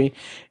see the movie.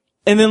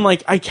 And then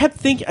I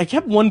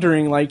kept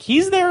wondering,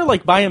 he's there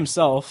by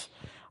himself.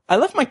 I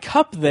left my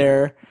cup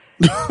there.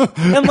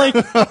 And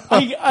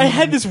I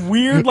had this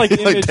weird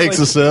image. Takes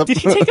a sip. Did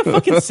he take a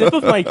fucking sip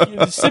of my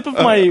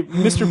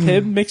Mr.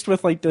 Pibb mixed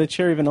with the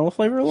cherry vanilla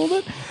flavor a little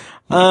bit?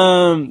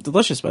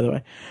 Delicious, by the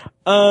way.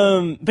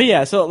 But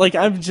yeah, so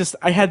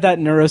I had that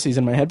neuroses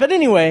in my head. But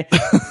anyway,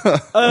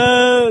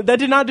 that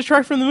did not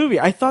detract from the movie.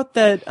 I thought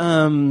that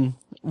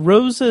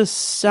Rosa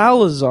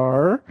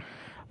Salazar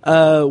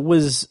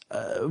was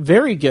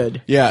very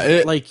good.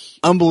 Yeah,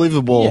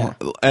 unbelievable. Yeah.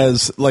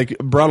 As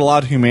brought a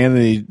lot of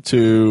humanity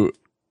to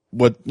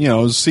what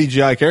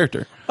CGI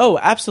character. Oh,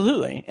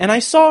 absolutely. And I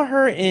saw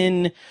her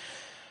in.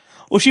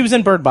 Well, she was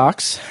in Bird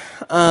Box.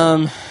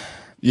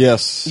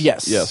 Yes.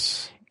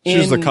 Yes. She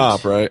was the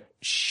cop, right?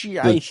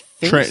 I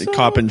think so.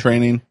 Cop in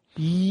training.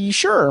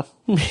 Sure.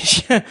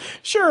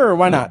 Sure,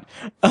 why not?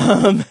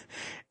 And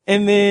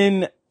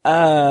then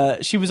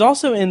she was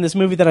also in this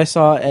movie that I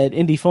saw at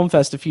Indie Film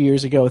Fest a few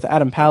years ago with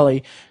Adam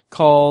Pally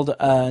called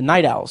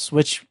Night Owls,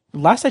 which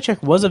last I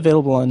checked was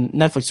available on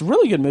Netflix. A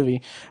really good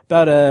movie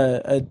about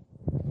a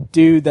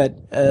dude that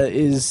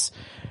is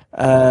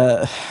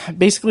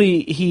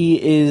basically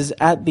he is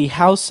at the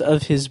house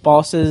of his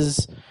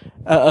boss,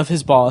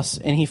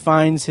 and he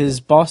finds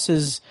his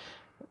boss's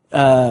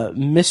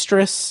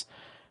mistress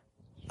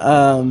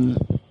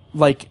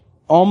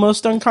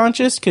almost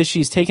unconscious because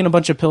she's taken a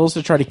bunch of pills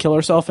to try to kill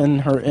herself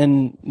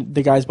in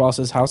the guy's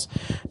boss's house.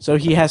 So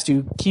he has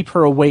to keep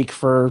her awake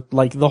for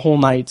like the whole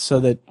night so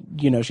that,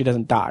 she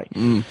doesn't die.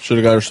 Should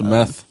have got her some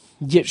meth.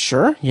 Yeah,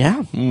 sure.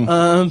 Yeah.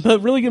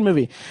 But really good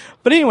movie.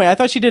 But anyway, I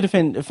thought she did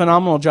a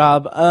phenomenal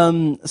job.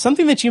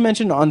 Something that you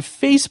mentioned on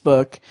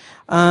Facebook,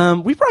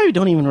 we probably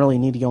don't even really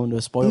need to go into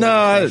a spoiler.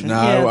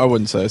 I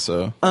wouldn't say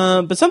so.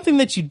 But something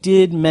that you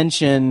did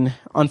mention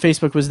on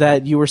Facebook was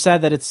that you were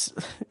sad that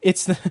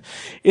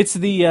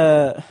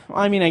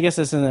I mean, I guess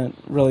this isn't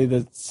really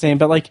the same,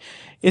 but like,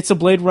 it's a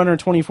Blade Runner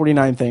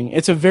 2049 thing.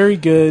 It's a very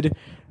good,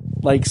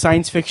 like,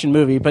 science fiction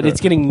movie, but it's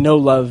getting no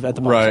love at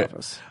the box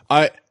office.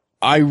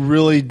 I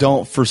really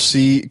don't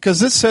foresee,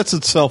 because it sets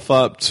itself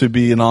up to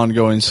be an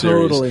ongoing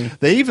series. Totally.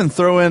 They even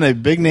throw in a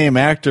big name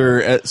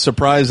actor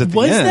surprise at the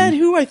end. Was that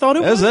who I thought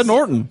it was? That was Ed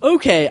Norton.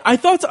 Okay, I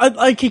thought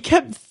I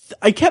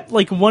kept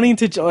like wanting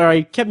to, or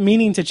I kept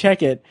meaning to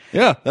check it.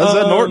 Yeah, that was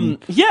Ed Norton.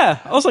 Yeah,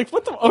 I was like,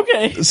 what the?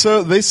 Okay.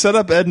 So they set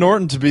up Ed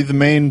Norton to be the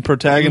main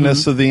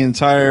protagonist of the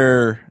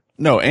antagonist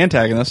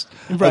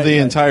of the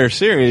entire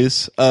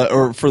series,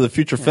 or for the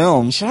future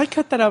films. Should I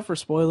cut that out for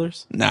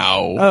spoilers?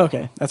 No. Oh,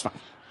 okay, that's fine.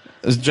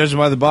 As judged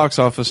by the box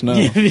office, no.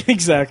 Yeah,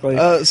 exactly.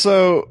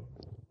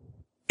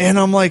 And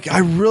I'm like, I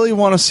really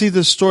want to see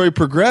this story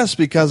progress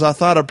because I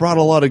thought it brought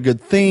a lot of good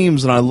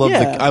themes, and I love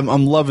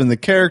I'm loving the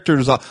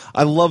characters.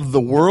 I love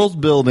the world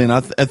building.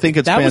 I think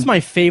it's that was my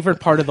favorite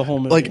part of the whole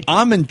movie. Like,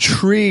 I'm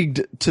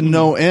intrigued to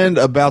no end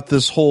about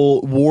this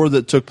whole war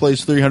that took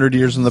place 300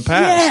 years in the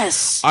past.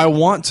 Yes, I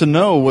want to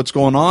know what's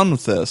going on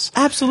with this.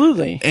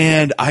 Absolutely.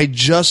 And I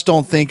just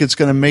don't think it's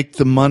going to make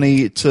the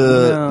money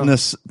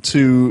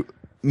to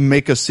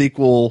make a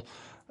sequel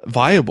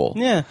viable.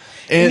 Yeah.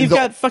 And you've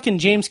got fucking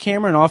James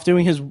Cameron off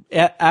doing his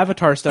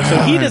Avatar stuff, so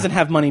he doesn't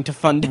have money to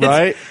fund it.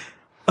 Right?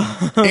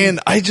 And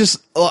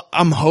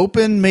I'm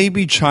hoping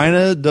maybe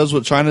China does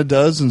what China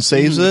does and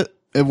saves it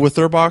with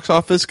their box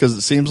office, because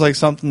it seems like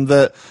something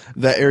that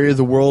area of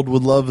the world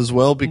would love as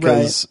well,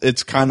 because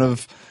it's kind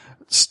of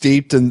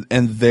steeped in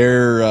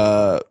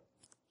their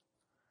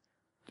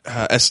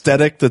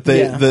aesthetic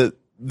that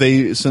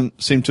they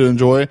seem to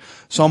enjoy.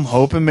 So I'm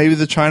hoping maybe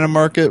the China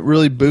market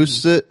really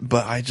boosts it,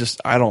 but I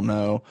don't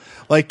know.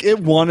 Like, it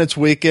won its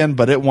weekend,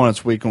 but it won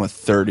its weekend with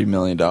 $30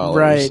 million.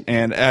 Right.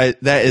 And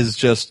that is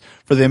just,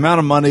 for the amount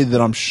of money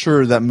that I'm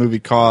sure that movie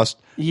cost,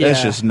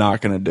 that's just not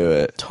going to do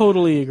it.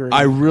 Totally agree.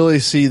 I really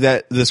see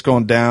this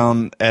going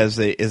down as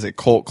a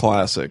cult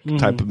classic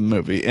type of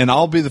movie. And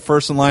I'll be the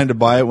first in line to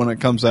buy it when it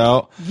comes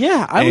out.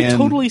 Yeah, I would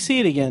totally see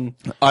it again.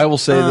 I will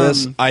say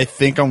this. I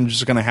think I'm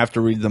just going to have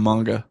to read the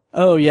manga.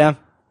 Oh, yeah.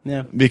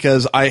 Yeah.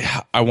 Because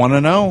I want to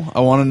know.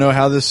 I want to know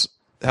how this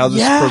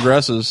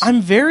progresses.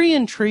 I'm very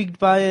intrigued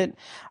by it.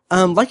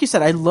 Like you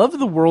said, I love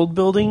the world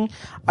building.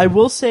 I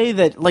will say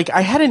that, like,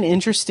 I had an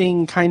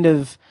interesting kind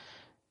of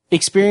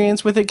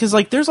experience with it, because,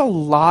 like, there's a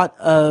lot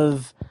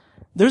of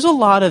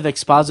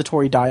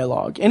expository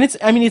dialogue, and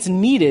it's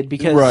needed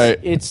because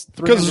it's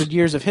 300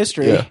 years of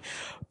history. Yeah.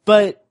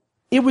 But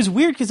it was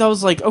weird because I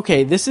was like,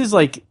 okay, this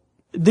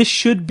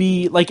should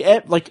be like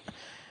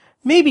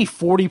maybe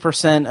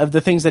 40% of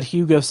the things that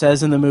Hugo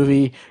says in the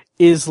movie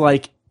is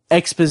like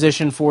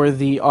exposition for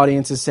the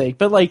audience's sake.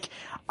 But like,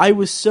 I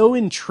was so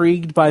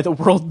intrigued by the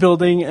world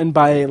building and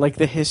by like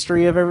the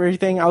history of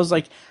everything. I was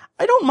like,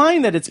 I don't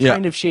mind that it's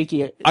kind of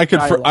shaky. I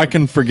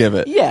can forgive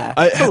it. Yeah,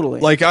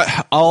 totally.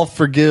 I'll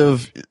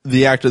forgive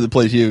the actor that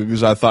played Hugo,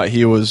 because I thought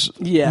he was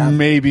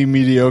maybe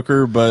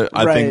mediocre, but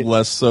I think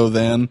less so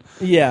than.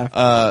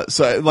 Yeah.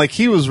 So like,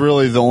 he was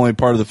really the only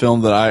part of the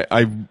film that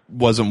I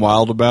wasn't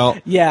wild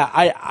about. Yeah,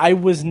 I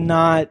was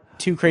not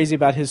too crazy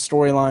about his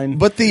storyline.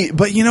 But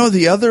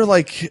the other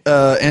like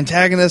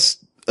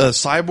antagonist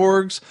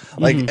cyborgs,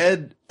 like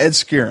Ed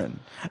Skirrin.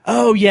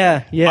 Oh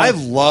yeah, yeah. I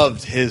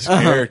loved his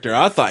character.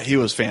 I thought he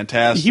was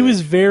fantastic.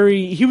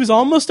 He was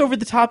almost over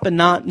the top, but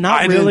not really.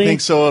 I didn't think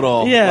so at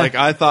all. Yeah. Like,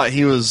 I thought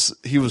he was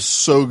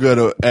so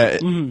good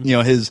at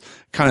his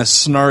kind of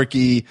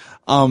snarky,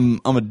 I'm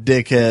a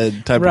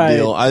dickhead type of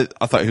deal. I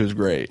thought he was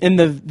great. And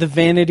the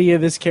vanity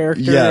of his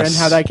character and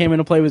how that came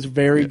into play was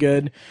very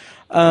good.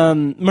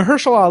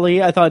 Mahershala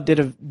Ali, I thought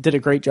did a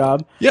great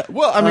job. Yeah.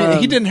 Well, I mean,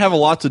 he didn't have a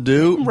lot to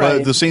do,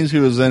 but the scenes he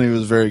was in, he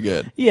was very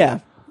good. Yeah.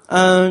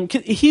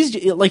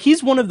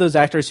 He's one of those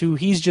actors who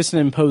he's just an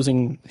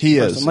imposing person.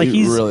 Is. Like,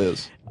 he really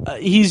is.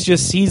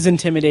 He's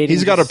intimidating.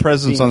 He's got a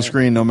presence on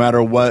screen no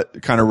matter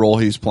what kind of role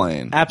he's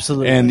playing.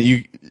 Absolutely. And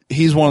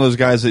he's one of those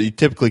guys that you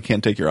typically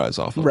can't take your eyes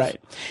off of. Right.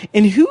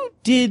 And who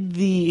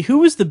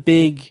was the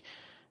big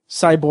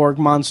cyborg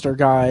monster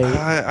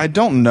guy? I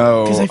don't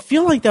know. Because I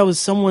feel like that was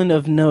someone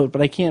of note,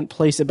 but I can't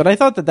place it. But I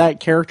thought that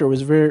character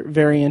was very,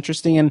 very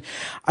interesting, and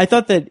I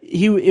thought that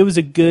it was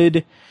a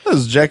good. That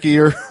was Jackie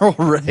Earl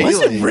Ray. Was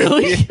it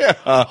really?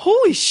 Yeah.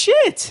 Holy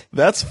shit!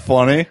 That's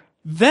funny.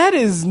 That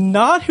is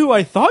not who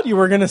I thought you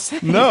were gonna say.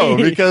 No,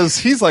 because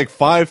he's like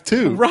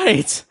 5'2".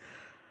 Right.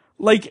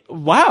 Like,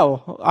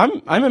 wow,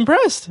 I'm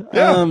impressed.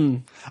 Yeah.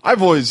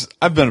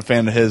 I've been a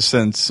fan of his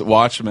since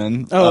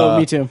Watchmen. Oh,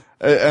 me too.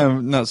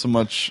 Not so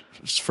much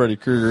Freddy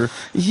Krueger.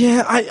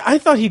 Yeah, I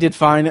thought he did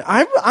fine.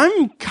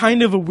 I'm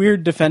kind of a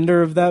weird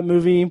defender of that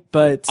movie,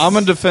 but I'm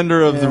a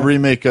defender of the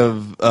remake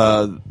of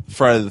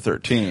Friday the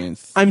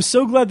 13th. I'm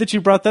so glad that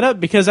you brought that up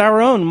because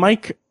our own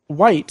Mike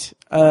White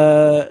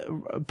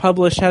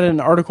had an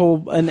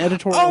article, an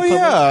editorial. Oh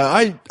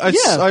yeah,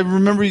 I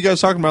remember you guys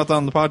talking about that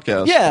on the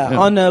podcast. Yeah,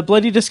 on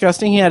Bloody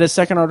Disgusting, he had a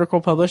second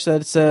article published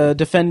that's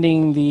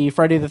defending the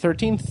Friday the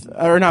 13th,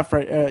 or not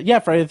Friday,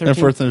 Friday the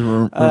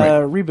 13th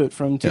reboot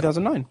from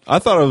 2009. I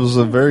thought it was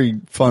a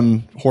very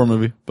fun horror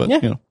movie, but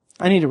you know.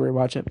 I need to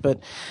rewatch it, but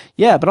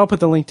I'll put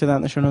the link to that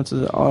in the show notes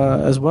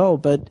as well.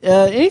 But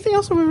anything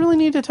else that we really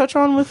need to touch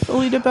on with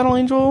Alita Battle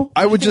Angel?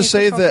 I would just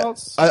say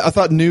that I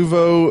thought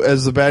Nuvo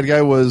as the bad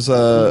guy was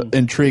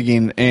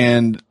intriguing,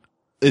 and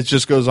it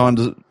just goes on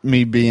to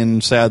me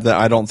being sad that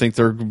I don't think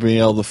they're going to be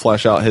able to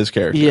flesh out his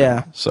character.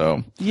 Yeah.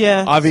 So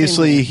yeah,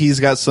 obviously he's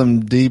got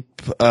some deep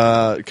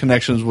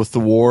connections with the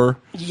war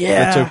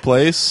that took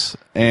place.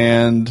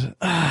 And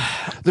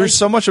there's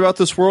so much about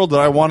this world that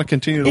I want to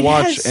continue to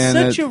watch. It has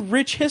such a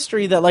rich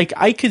history that, like,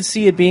 I could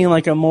see it being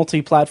like a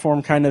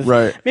multi-platform kind of,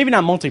 maybe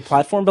not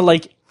multi-platform, but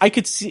like I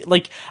could see,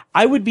 like,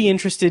 I would be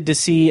interested to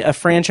see a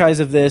franchise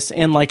of this,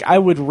 and like I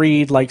would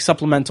read like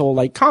supplemental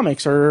like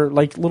comics or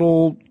like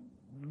little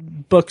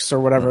books or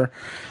whatever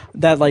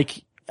that,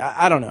 like,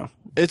 I don't know.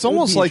 It's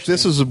almost like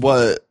this is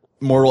what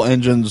Mortal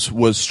Engines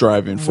was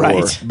striving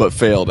for, but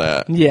failed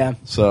at. Yeah.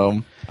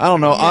 So I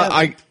don't know.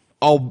 Yeah.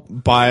 I'll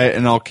buy it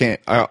and I'll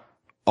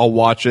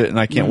watch it, and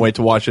I can't wait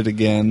to watch it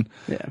again.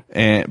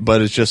 Yeah.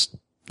 But it's just,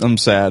 I'm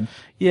sad.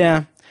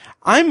 Yeah.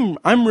 I'm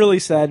really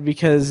sad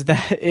because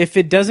if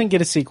it doesn't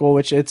get a sequel,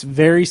 which it's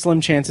very slim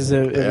chances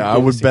of I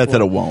would bet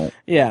that it won't.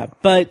 Yeah,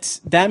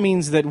 but that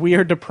means that we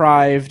are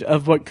deprived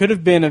of what could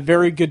have been a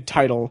very good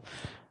title,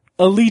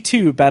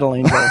 Alita Battle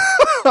Angel.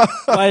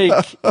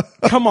 Like,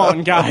 come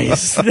on,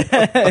 guys. That's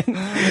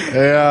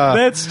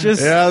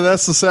just... Yeah,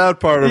 that's the sad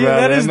part about it.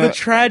 That is the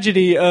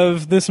tragedy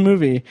of this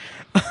movie.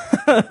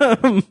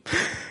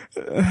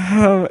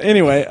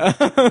 Anyway.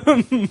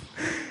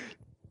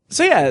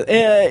 So yeah,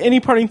 any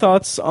parting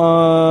thoughts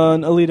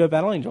on Alita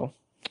Battle Angel?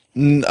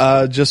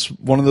 Just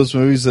one of those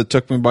movies that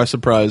took me by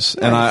surprise,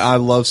 and I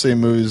love seeing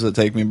movies that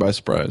take me by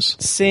surprise.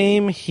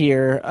 Same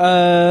here.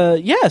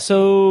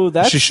 So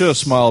that's... She should have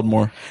smiled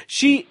more.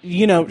 She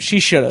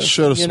should have.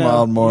 Should have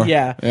smiled more.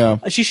 Yeah.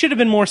 She should have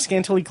been more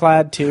scantily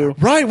clad, too.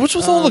 Right, what's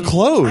with all the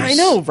clothes? I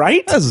know,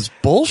 right? That's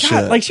bullshit.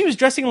 God, like, she was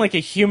dressing like a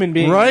human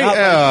being, right? Not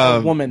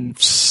like a woman.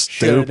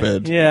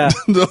 Stupid. Should. Yeah.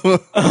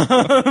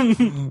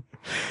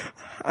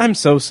 I'm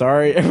so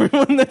sorry,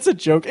 everyone. That's a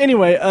joke.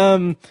 Anyway,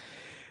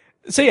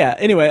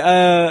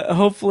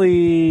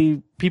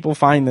 hopefully people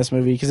find this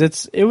movie because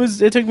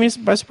it took me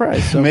by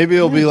surprise. So. Maybe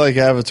it'll be like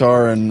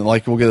Avatar, and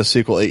like we'll get a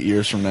sequel 8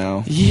 years from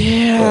now.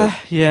 Yeah.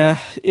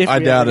 I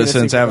doubt it,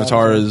 since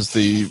Avatar is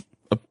the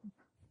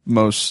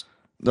most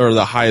or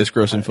the highest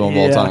grossing film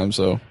of all time.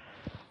 So,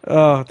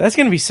 that's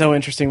gonna be so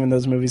interesting when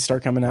those movies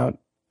start coming out.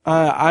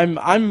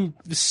 I'm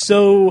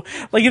so,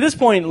 like, at this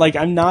point, like,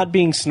 I'm not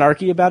being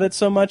snarky about it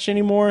so much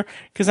anymore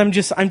because I'm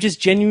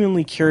just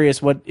genuinely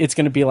curious what it's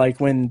going to be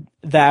like when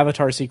the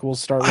Avatar sequels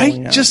start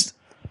rolling out.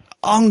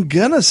 I'm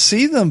gonna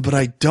see them, but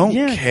I don't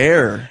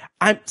care.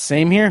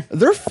 Same here.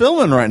 They're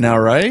filming right now,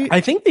 right?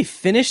 I think they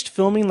finished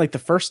filming like the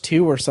first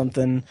two or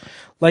something.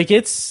 Like,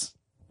 it's,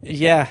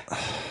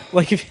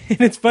 like,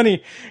 and it's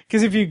funny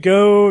because if you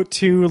go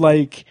to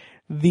like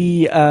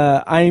the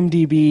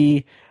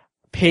IMDb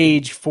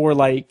page for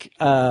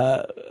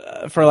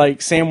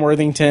Sam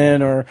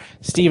Worthington or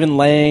Stephen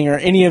Lang or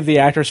any of the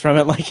actors from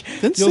it, like,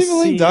 didn't Stephen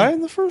Lang die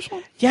in the first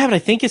one? Yeah, but I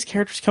think his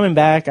character's coming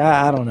back.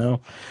 I don't know,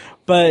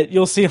 but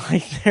you'll see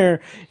like there,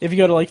 if you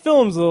go to like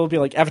films, it'll be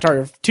like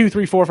Avatar 2,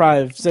 3, 4,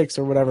 5, 6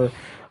 or whatever.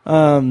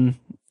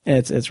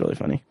 It's really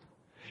funny.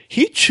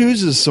 He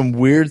chooses some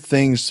weird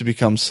things to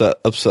become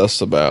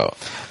obsessed about.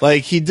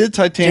 Like, he did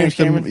Titanic,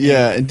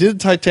 and did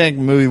Titanic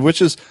movie,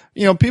 which is,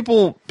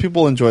 people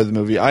enjoy the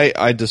movie.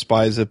 I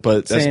despise it,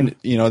 but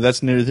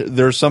that's near.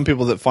 There are some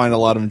people that find a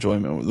lot of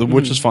enjoyment,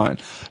 which is fine.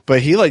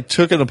 But he like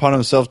took it upon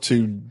himself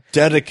to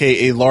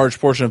dedicate a large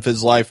portion of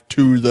his life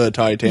to the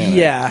Titanic.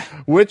 Yeah.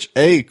 Which,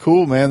 hey,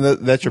 cool, man.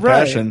 That's your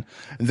passion.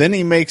 And then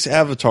he makes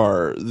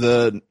Avatar,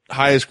 the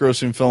highest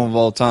grossing film of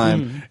all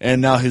time. And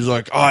now he's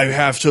like, I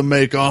have to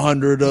make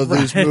 100 of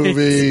these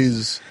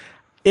movies.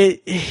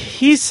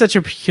 He's such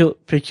a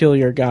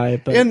peculiar guy.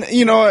 But, and,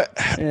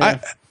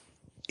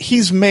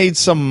 he's made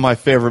some of my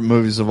favorite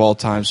movies of all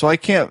time. So I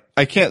can't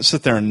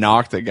sit there and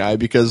knock that guy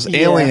because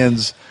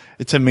Aliens,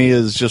 to me,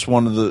 is just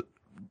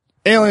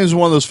Aliens is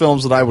one of those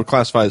films that I would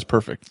classify as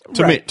perfect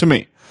to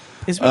me.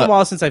 It's been a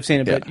while since I've seen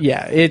it, but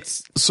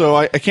it's so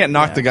I can't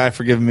knock the guy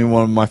for giving me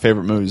one of my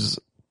favorite movies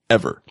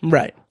ever.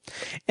 Right.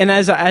 And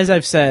as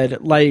I've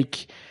said,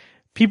 like,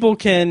 people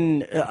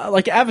can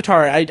like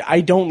Avatar.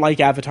 I don't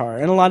like Avatar,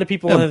 and a lot of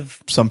people have.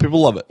 Some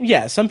people love it.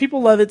 Yeah, some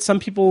people love it. Some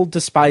people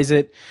despise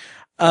it.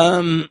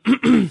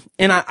 And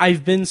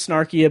I've been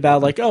snarky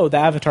about like, oh, the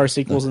Avatar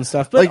sequels and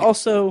stuff, but Like,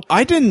 also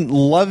I didn't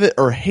love it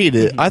or hate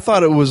it. I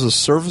thought it was a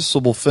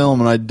serviceable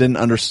film, and I didn't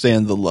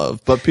understand the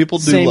love. But people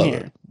do same love here.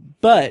 it.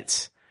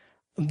 But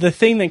the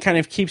thing that kind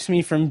of keeps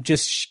me from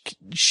just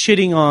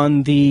shitting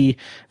on the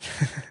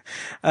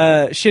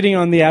shitting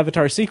on the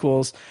Avatar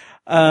sequels,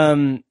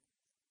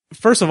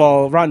 first of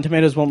all, Rotten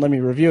Tomatoes won't let me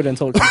review it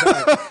until it comes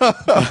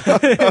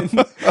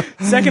out.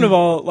 Second of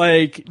all,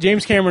 like,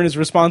 James Cameron is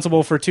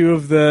responsible for two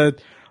of the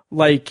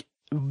like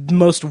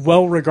most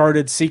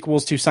well-regarded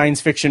sequels to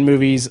science fiction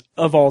movies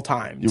of all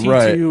time,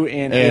 T2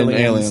 and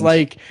Aliens.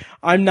 Like,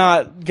 I'm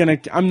not going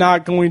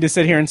to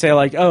sit here and say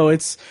like, oh,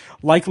 it's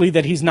likely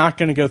that he's not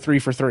going to go 3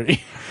 for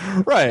 3.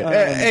 Right.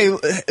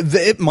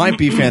 It might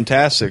be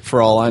fantastic for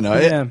all I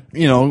know.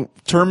 Yeah.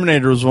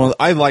 Terminator was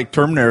I like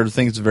Terminator. I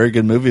think it's a very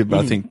good movie,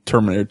 but I think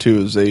Terminator 2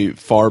 is a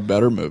far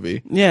better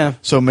movie. Yeah.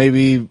 So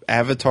maybe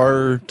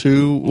Avatar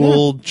 2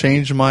 will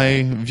change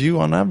my view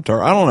on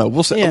Avatar. I don't know.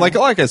 We'll see. Yeah. Like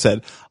I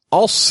said,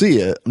 I'll see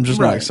it. I'm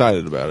just not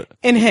excited about it.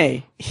 And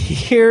hey,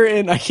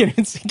 I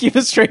can't keep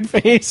a straight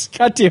face.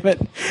 God damn it.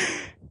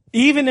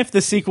 Even if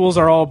the sequels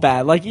are all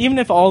bad, like even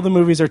if all the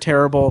movies are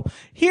terrible,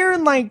 here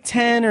in like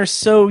 10 or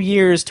so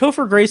years,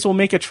 Topher Grace will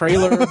make a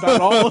trailer about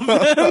all of them.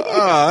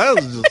 That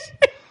was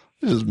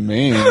just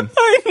mean.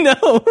 I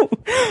know.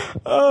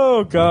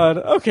 Oh God.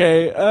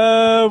 Okay.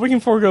 We can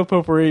forego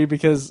potpourri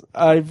because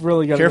I've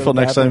really got to Careful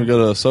next time you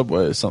go to a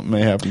Subway. Something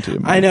may happen to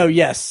you. I know.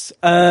 Yes.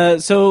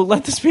 So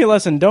let this be a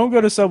lesson. Don't go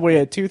to Subway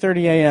at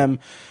 2:30 a.m.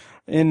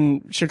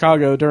 in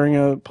Chicago during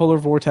a polar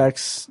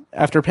vortex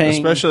after paying.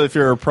 Especially if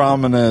you're a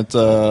prominent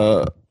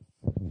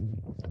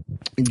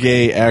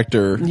gay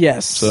actor.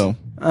 Yes. So.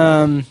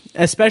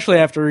 Especially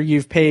after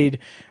you've paid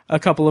a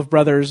couple of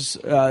brothers,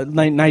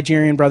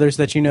 Nigerian brothers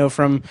that you know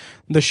from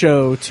the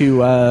show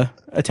to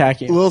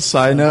attack you. A little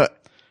side note.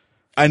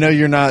 I know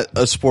you're not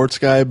a sports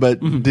guy,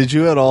 but did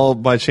you at all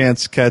by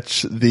chance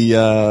catch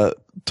the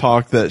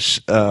talk that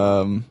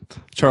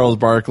Charles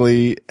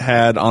Barkley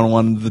had on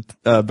one of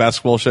the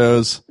basketball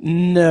shows?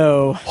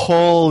 No.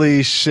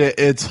 Holy shit,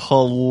 it's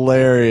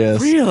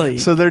hilarious. Really?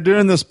 So they're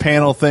doing this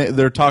panel thing.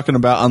 They're talking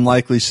about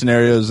unlikely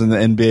scenarios in the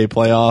NBA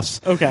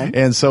playoffs. Okay.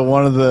 And so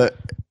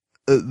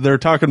they're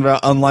talking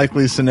about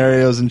unlikely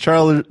scenarios, and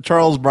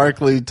Charles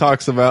Barkley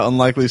talks about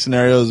unlikely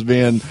scenarios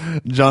being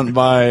jumped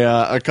by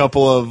a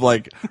couple of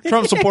like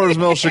Trump supporters in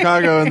middle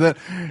Chicago, and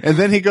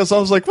then he goes, I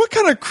was like, what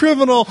kind of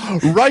criminal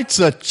writes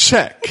a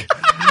check?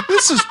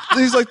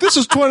 He's like, this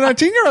is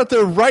 2019. You're out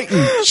there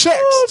writing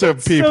checks to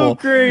people. So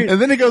great.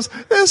 And then he goes,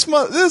 this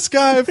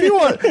guy, if you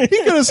want, he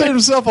could have saved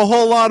himself a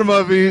whole lot of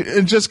money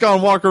and just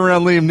gone walk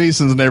around Liam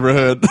Neeson's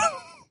neighborhood.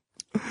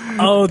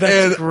 Oh,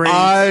 that's and great.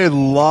 I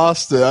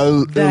lost it.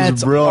 It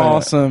was brilliant.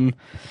 Awesome.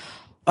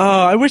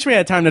 I wish we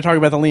had time to talk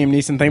about the Liam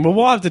Neeson thing, but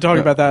we'll have to talk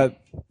about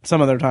that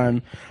some other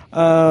time.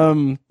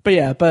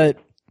 But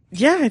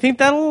yeah, I think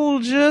that'll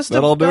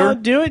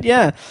do it.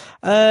 Yeah.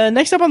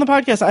 Next up on the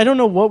podcast, I don't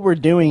know what we're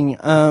doing.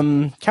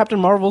 Captain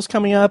Marvel's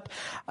coming up.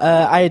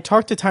 I had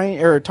talked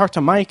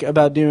to Mike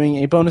about doing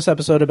a bonus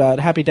episode about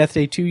Happy Death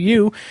Day to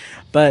You,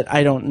 but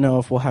I don't know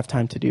if we'll have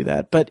time to do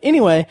that. But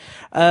anyway,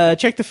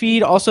 check the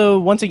feed. Also,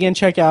 once again,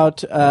 check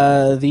out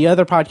the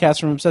other podcasts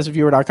from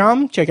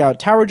ObsessiveViewer.com. Check out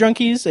Tower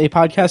Junkies, a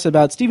podcast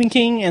about Stephen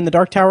King and the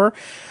Dark Tower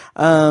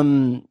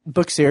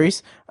book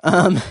series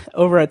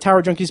over at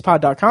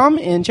towerjunkiespod.com,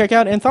 and check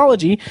out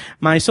Anthology,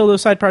 my solo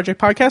side project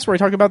podcast where I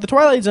talk about the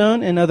Twilight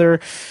Zone and other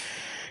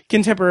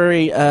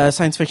contemporary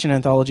science fiction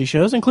anthology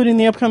shows, including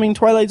the upcoming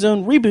Twilight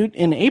Zone reboot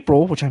in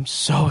April, which I'm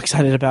so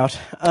excited about.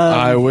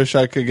 I wish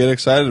I could get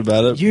excited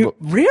about it.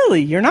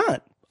 You're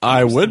not?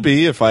 I would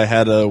be if I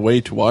had a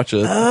way to watch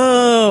it.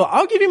 Oh,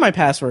 I'll give you my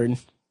password.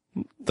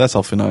 That's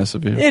awfully nice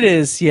of you. It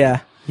is,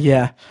 yeah.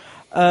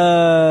 Or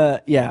I'll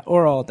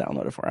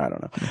download it for it. I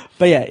don't know.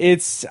 But yeah,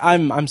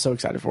 I'm so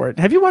excited for it.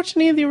 Have you watched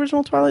any of the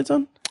original Twilight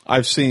Zone?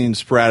 I've seen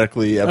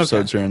sporadically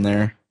episodes here and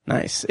there.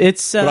 Nice.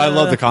 But I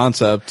love the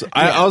concept.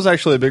 I was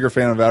actually a bigger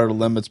fan of Outer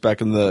Limits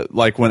back in when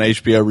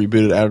HBO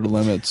rebooted Outer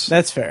Limits.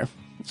 That's fair.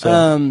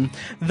 So.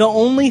 The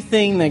only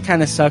thing that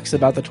kind of sucks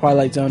about the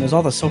Twilight Zone is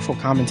all the social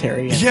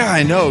commentary. Yeah,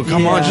 I know.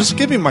 Come on, just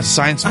give me my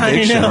science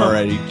fiction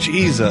already.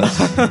 Jesus.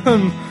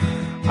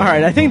 All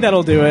right, I think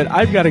that'll do it.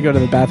 I've got to go to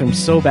the bathroom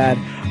so bad.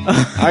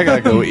 I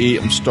gotta go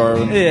eat. I'm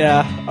starving.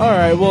 Yeah. All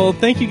right. Well,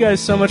 thank you guys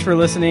so much for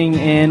listening,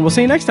 and we'll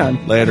see you next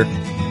time. Later.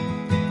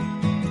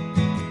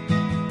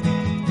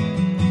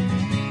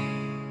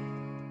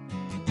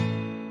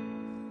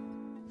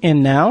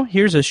 And now,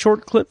 here's a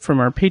short clip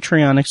from our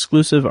Patreon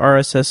exclusive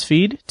RSS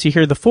feed. To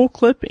hear the full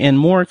clip and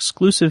more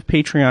exclusive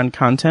Patreon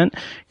content,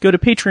 go to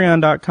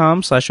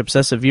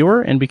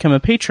patreon.com/obsessiveviewer and become a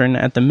patron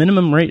at the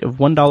minimum rate of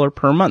 $1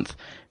 per month.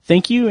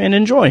 Thank you and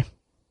enjoy.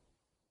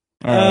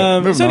 All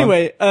right, so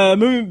anyway,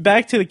 moving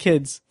back to the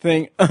kids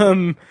thing.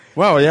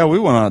 Wow, yeah, we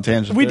went on a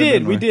tangent. We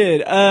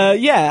did.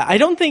 Yeah, I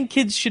don't think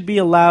kids should be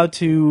allowed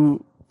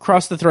to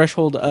cross the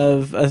threshold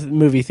of a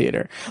movie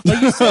theater.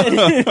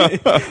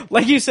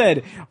 Like you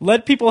said,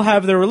 let people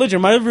have their religion.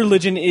 My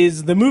religion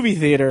is the movie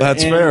theater.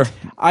 That's fair.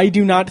 I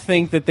do not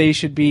think that they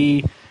should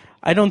be.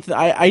 I don't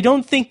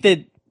think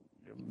that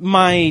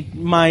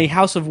my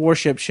house of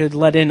worship should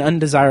let in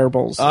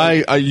undesirables.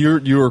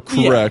 You're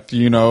correct.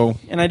 Yeah.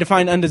 And I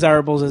define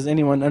undesirables as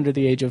anyone under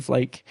the age of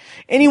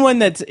anyone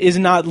that is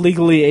not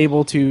legally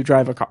able to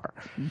drive a car.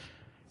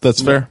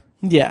 That's fair.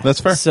 Yeah, that's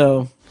fair.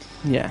 So,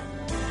 yeah.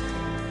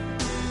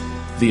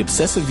 The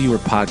Obsessive Viewer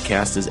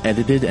podcast is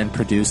edited and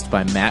produced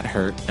by Matt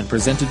Hurt and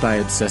presented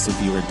by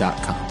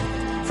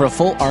ObsessiveViewer.com. For a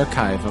full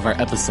archive of our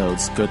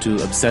episodes, go to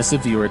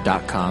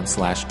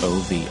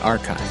ObsessiveViewer.com/OV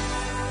archive.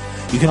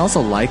 You can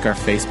also like our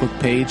Facebook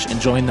page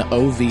and join the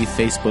OV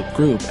Facebook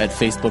group at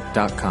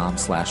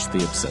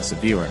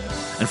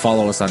Facebook.com/TheObsessiveViewer. And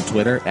follow us on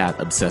Twitter at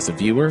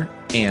ObsessiveViewer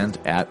and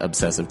at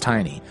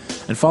ObsessiveTiny.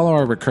 And follow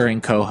our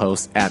recurring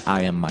co-hosts at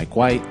I am Mike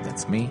White,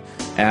 that's me,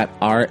 at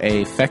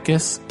R.A.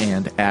 Fekkes,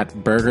 and at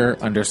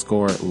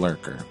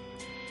Burger_Lurker.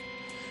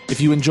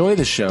 If you enjoy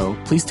the show,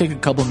 please take a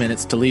couple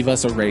minutes to leave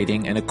us a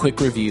rating and a quick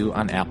review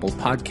on Apple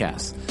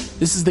Podcasts.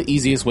 This is the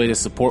easiest way to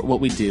support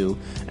what we do,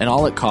 and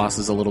all it costs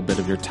is a little bit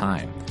of your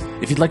time.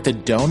 If you'd like to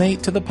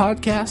donate to the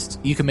podcast,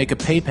 you can make a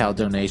PayPal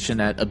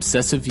donation at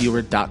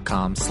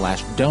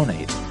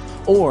obsessiveviewer.com/donate.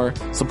 Or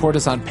support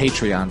us on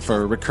Patreon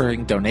for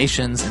recurring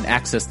donations and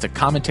access to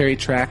commentary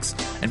tracks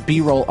and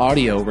B-roll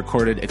audio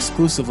recorded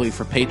exclusively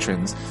for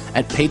patrons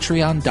at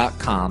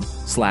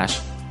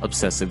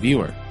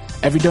patreon.com/obsessiveviewer.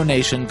 Every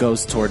donation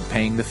goes toward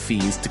paying the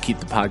fees to keep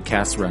the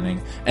podcast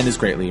running and is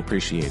greatly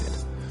appreciated.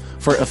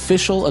 For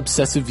official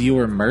Obsessive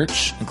Viewer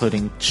merch,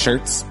 including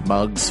shirts,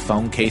 mugs,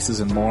 phone cases,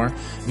 and more,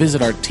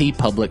 visit our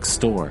TeePublic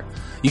store.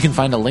 You can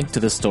find a link to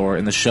the store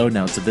in the show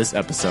notes of this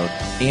episode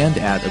and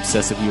at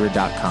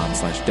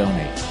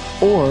obsessiveviewer.com/donate.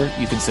 Or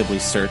you can simply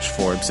search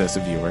for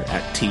Obsessive Viewer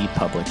at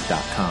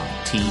teepublic.com,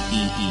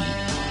 T-E-E,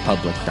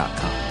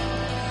 public.com.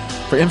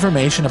 For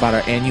information about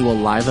our annual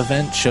live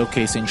event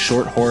showcasing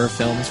short horror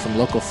films from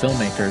local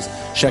filmmakers,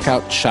 check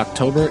out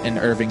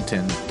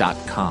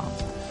shocktoberInIrvington.com.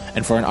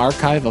 And for an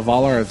archive of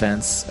all our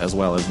events, as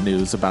well as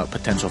news about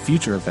potential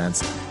future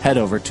events, head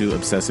over to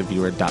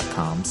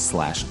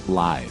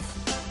obsessiveviewer.com/live.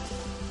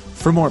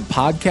 For more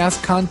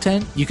podcast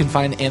content, you can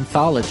find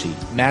Anthology,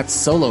 Matt's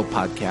solo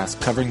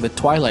podcast covering The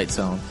Twilight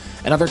Zone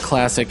and other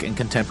classic and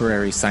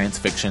contemporary science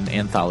fiction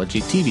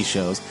anthology TV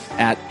shows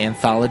at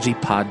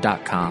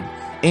anthologypod.com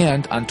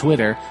and on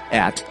Twitter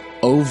at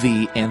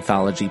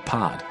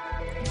OVAnthologyPod.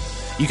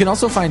 You can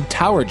also find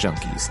Tower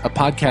Junkies, a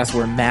podcast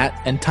where Matt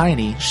and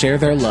Tiny share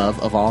their love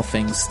of all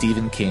things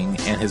Stephen King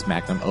and his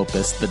magnum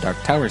opus, The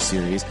Dark Tower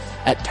series,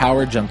 at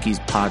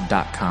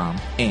towerjunkiespod.com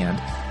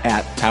and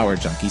at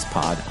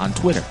towerjunkiespod on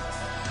Twitter.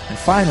 And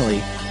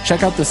finally,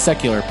 check out The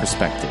Secular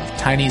Perspective,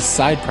 Tiny's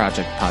side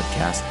project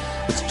podcast,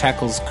 which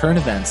tackles current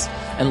events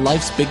and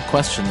life's big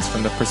questions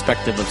from the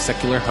perspective of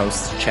secular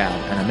hosts Chad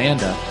and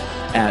Amanda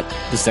at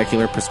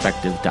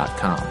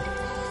thesecularperspective.com.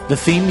 The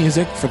theme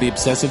music for The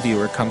Obsessive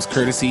Viewer comes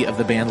courtesy of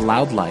the band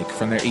Loudlike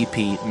from their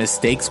EP,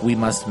 Mistakes We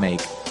Must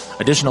Make.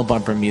 Additional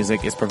bumper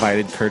music is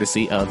provided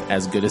courtesy of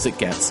As Good As It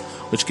Gets,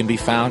 which can be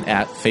found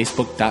at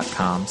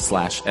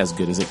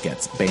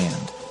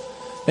facebook.com/asgoodasitgetsband.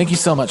 Thank you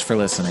so much for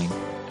listening,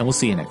 and we'll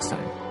see you next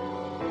time.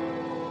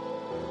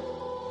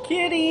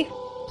 Kitty!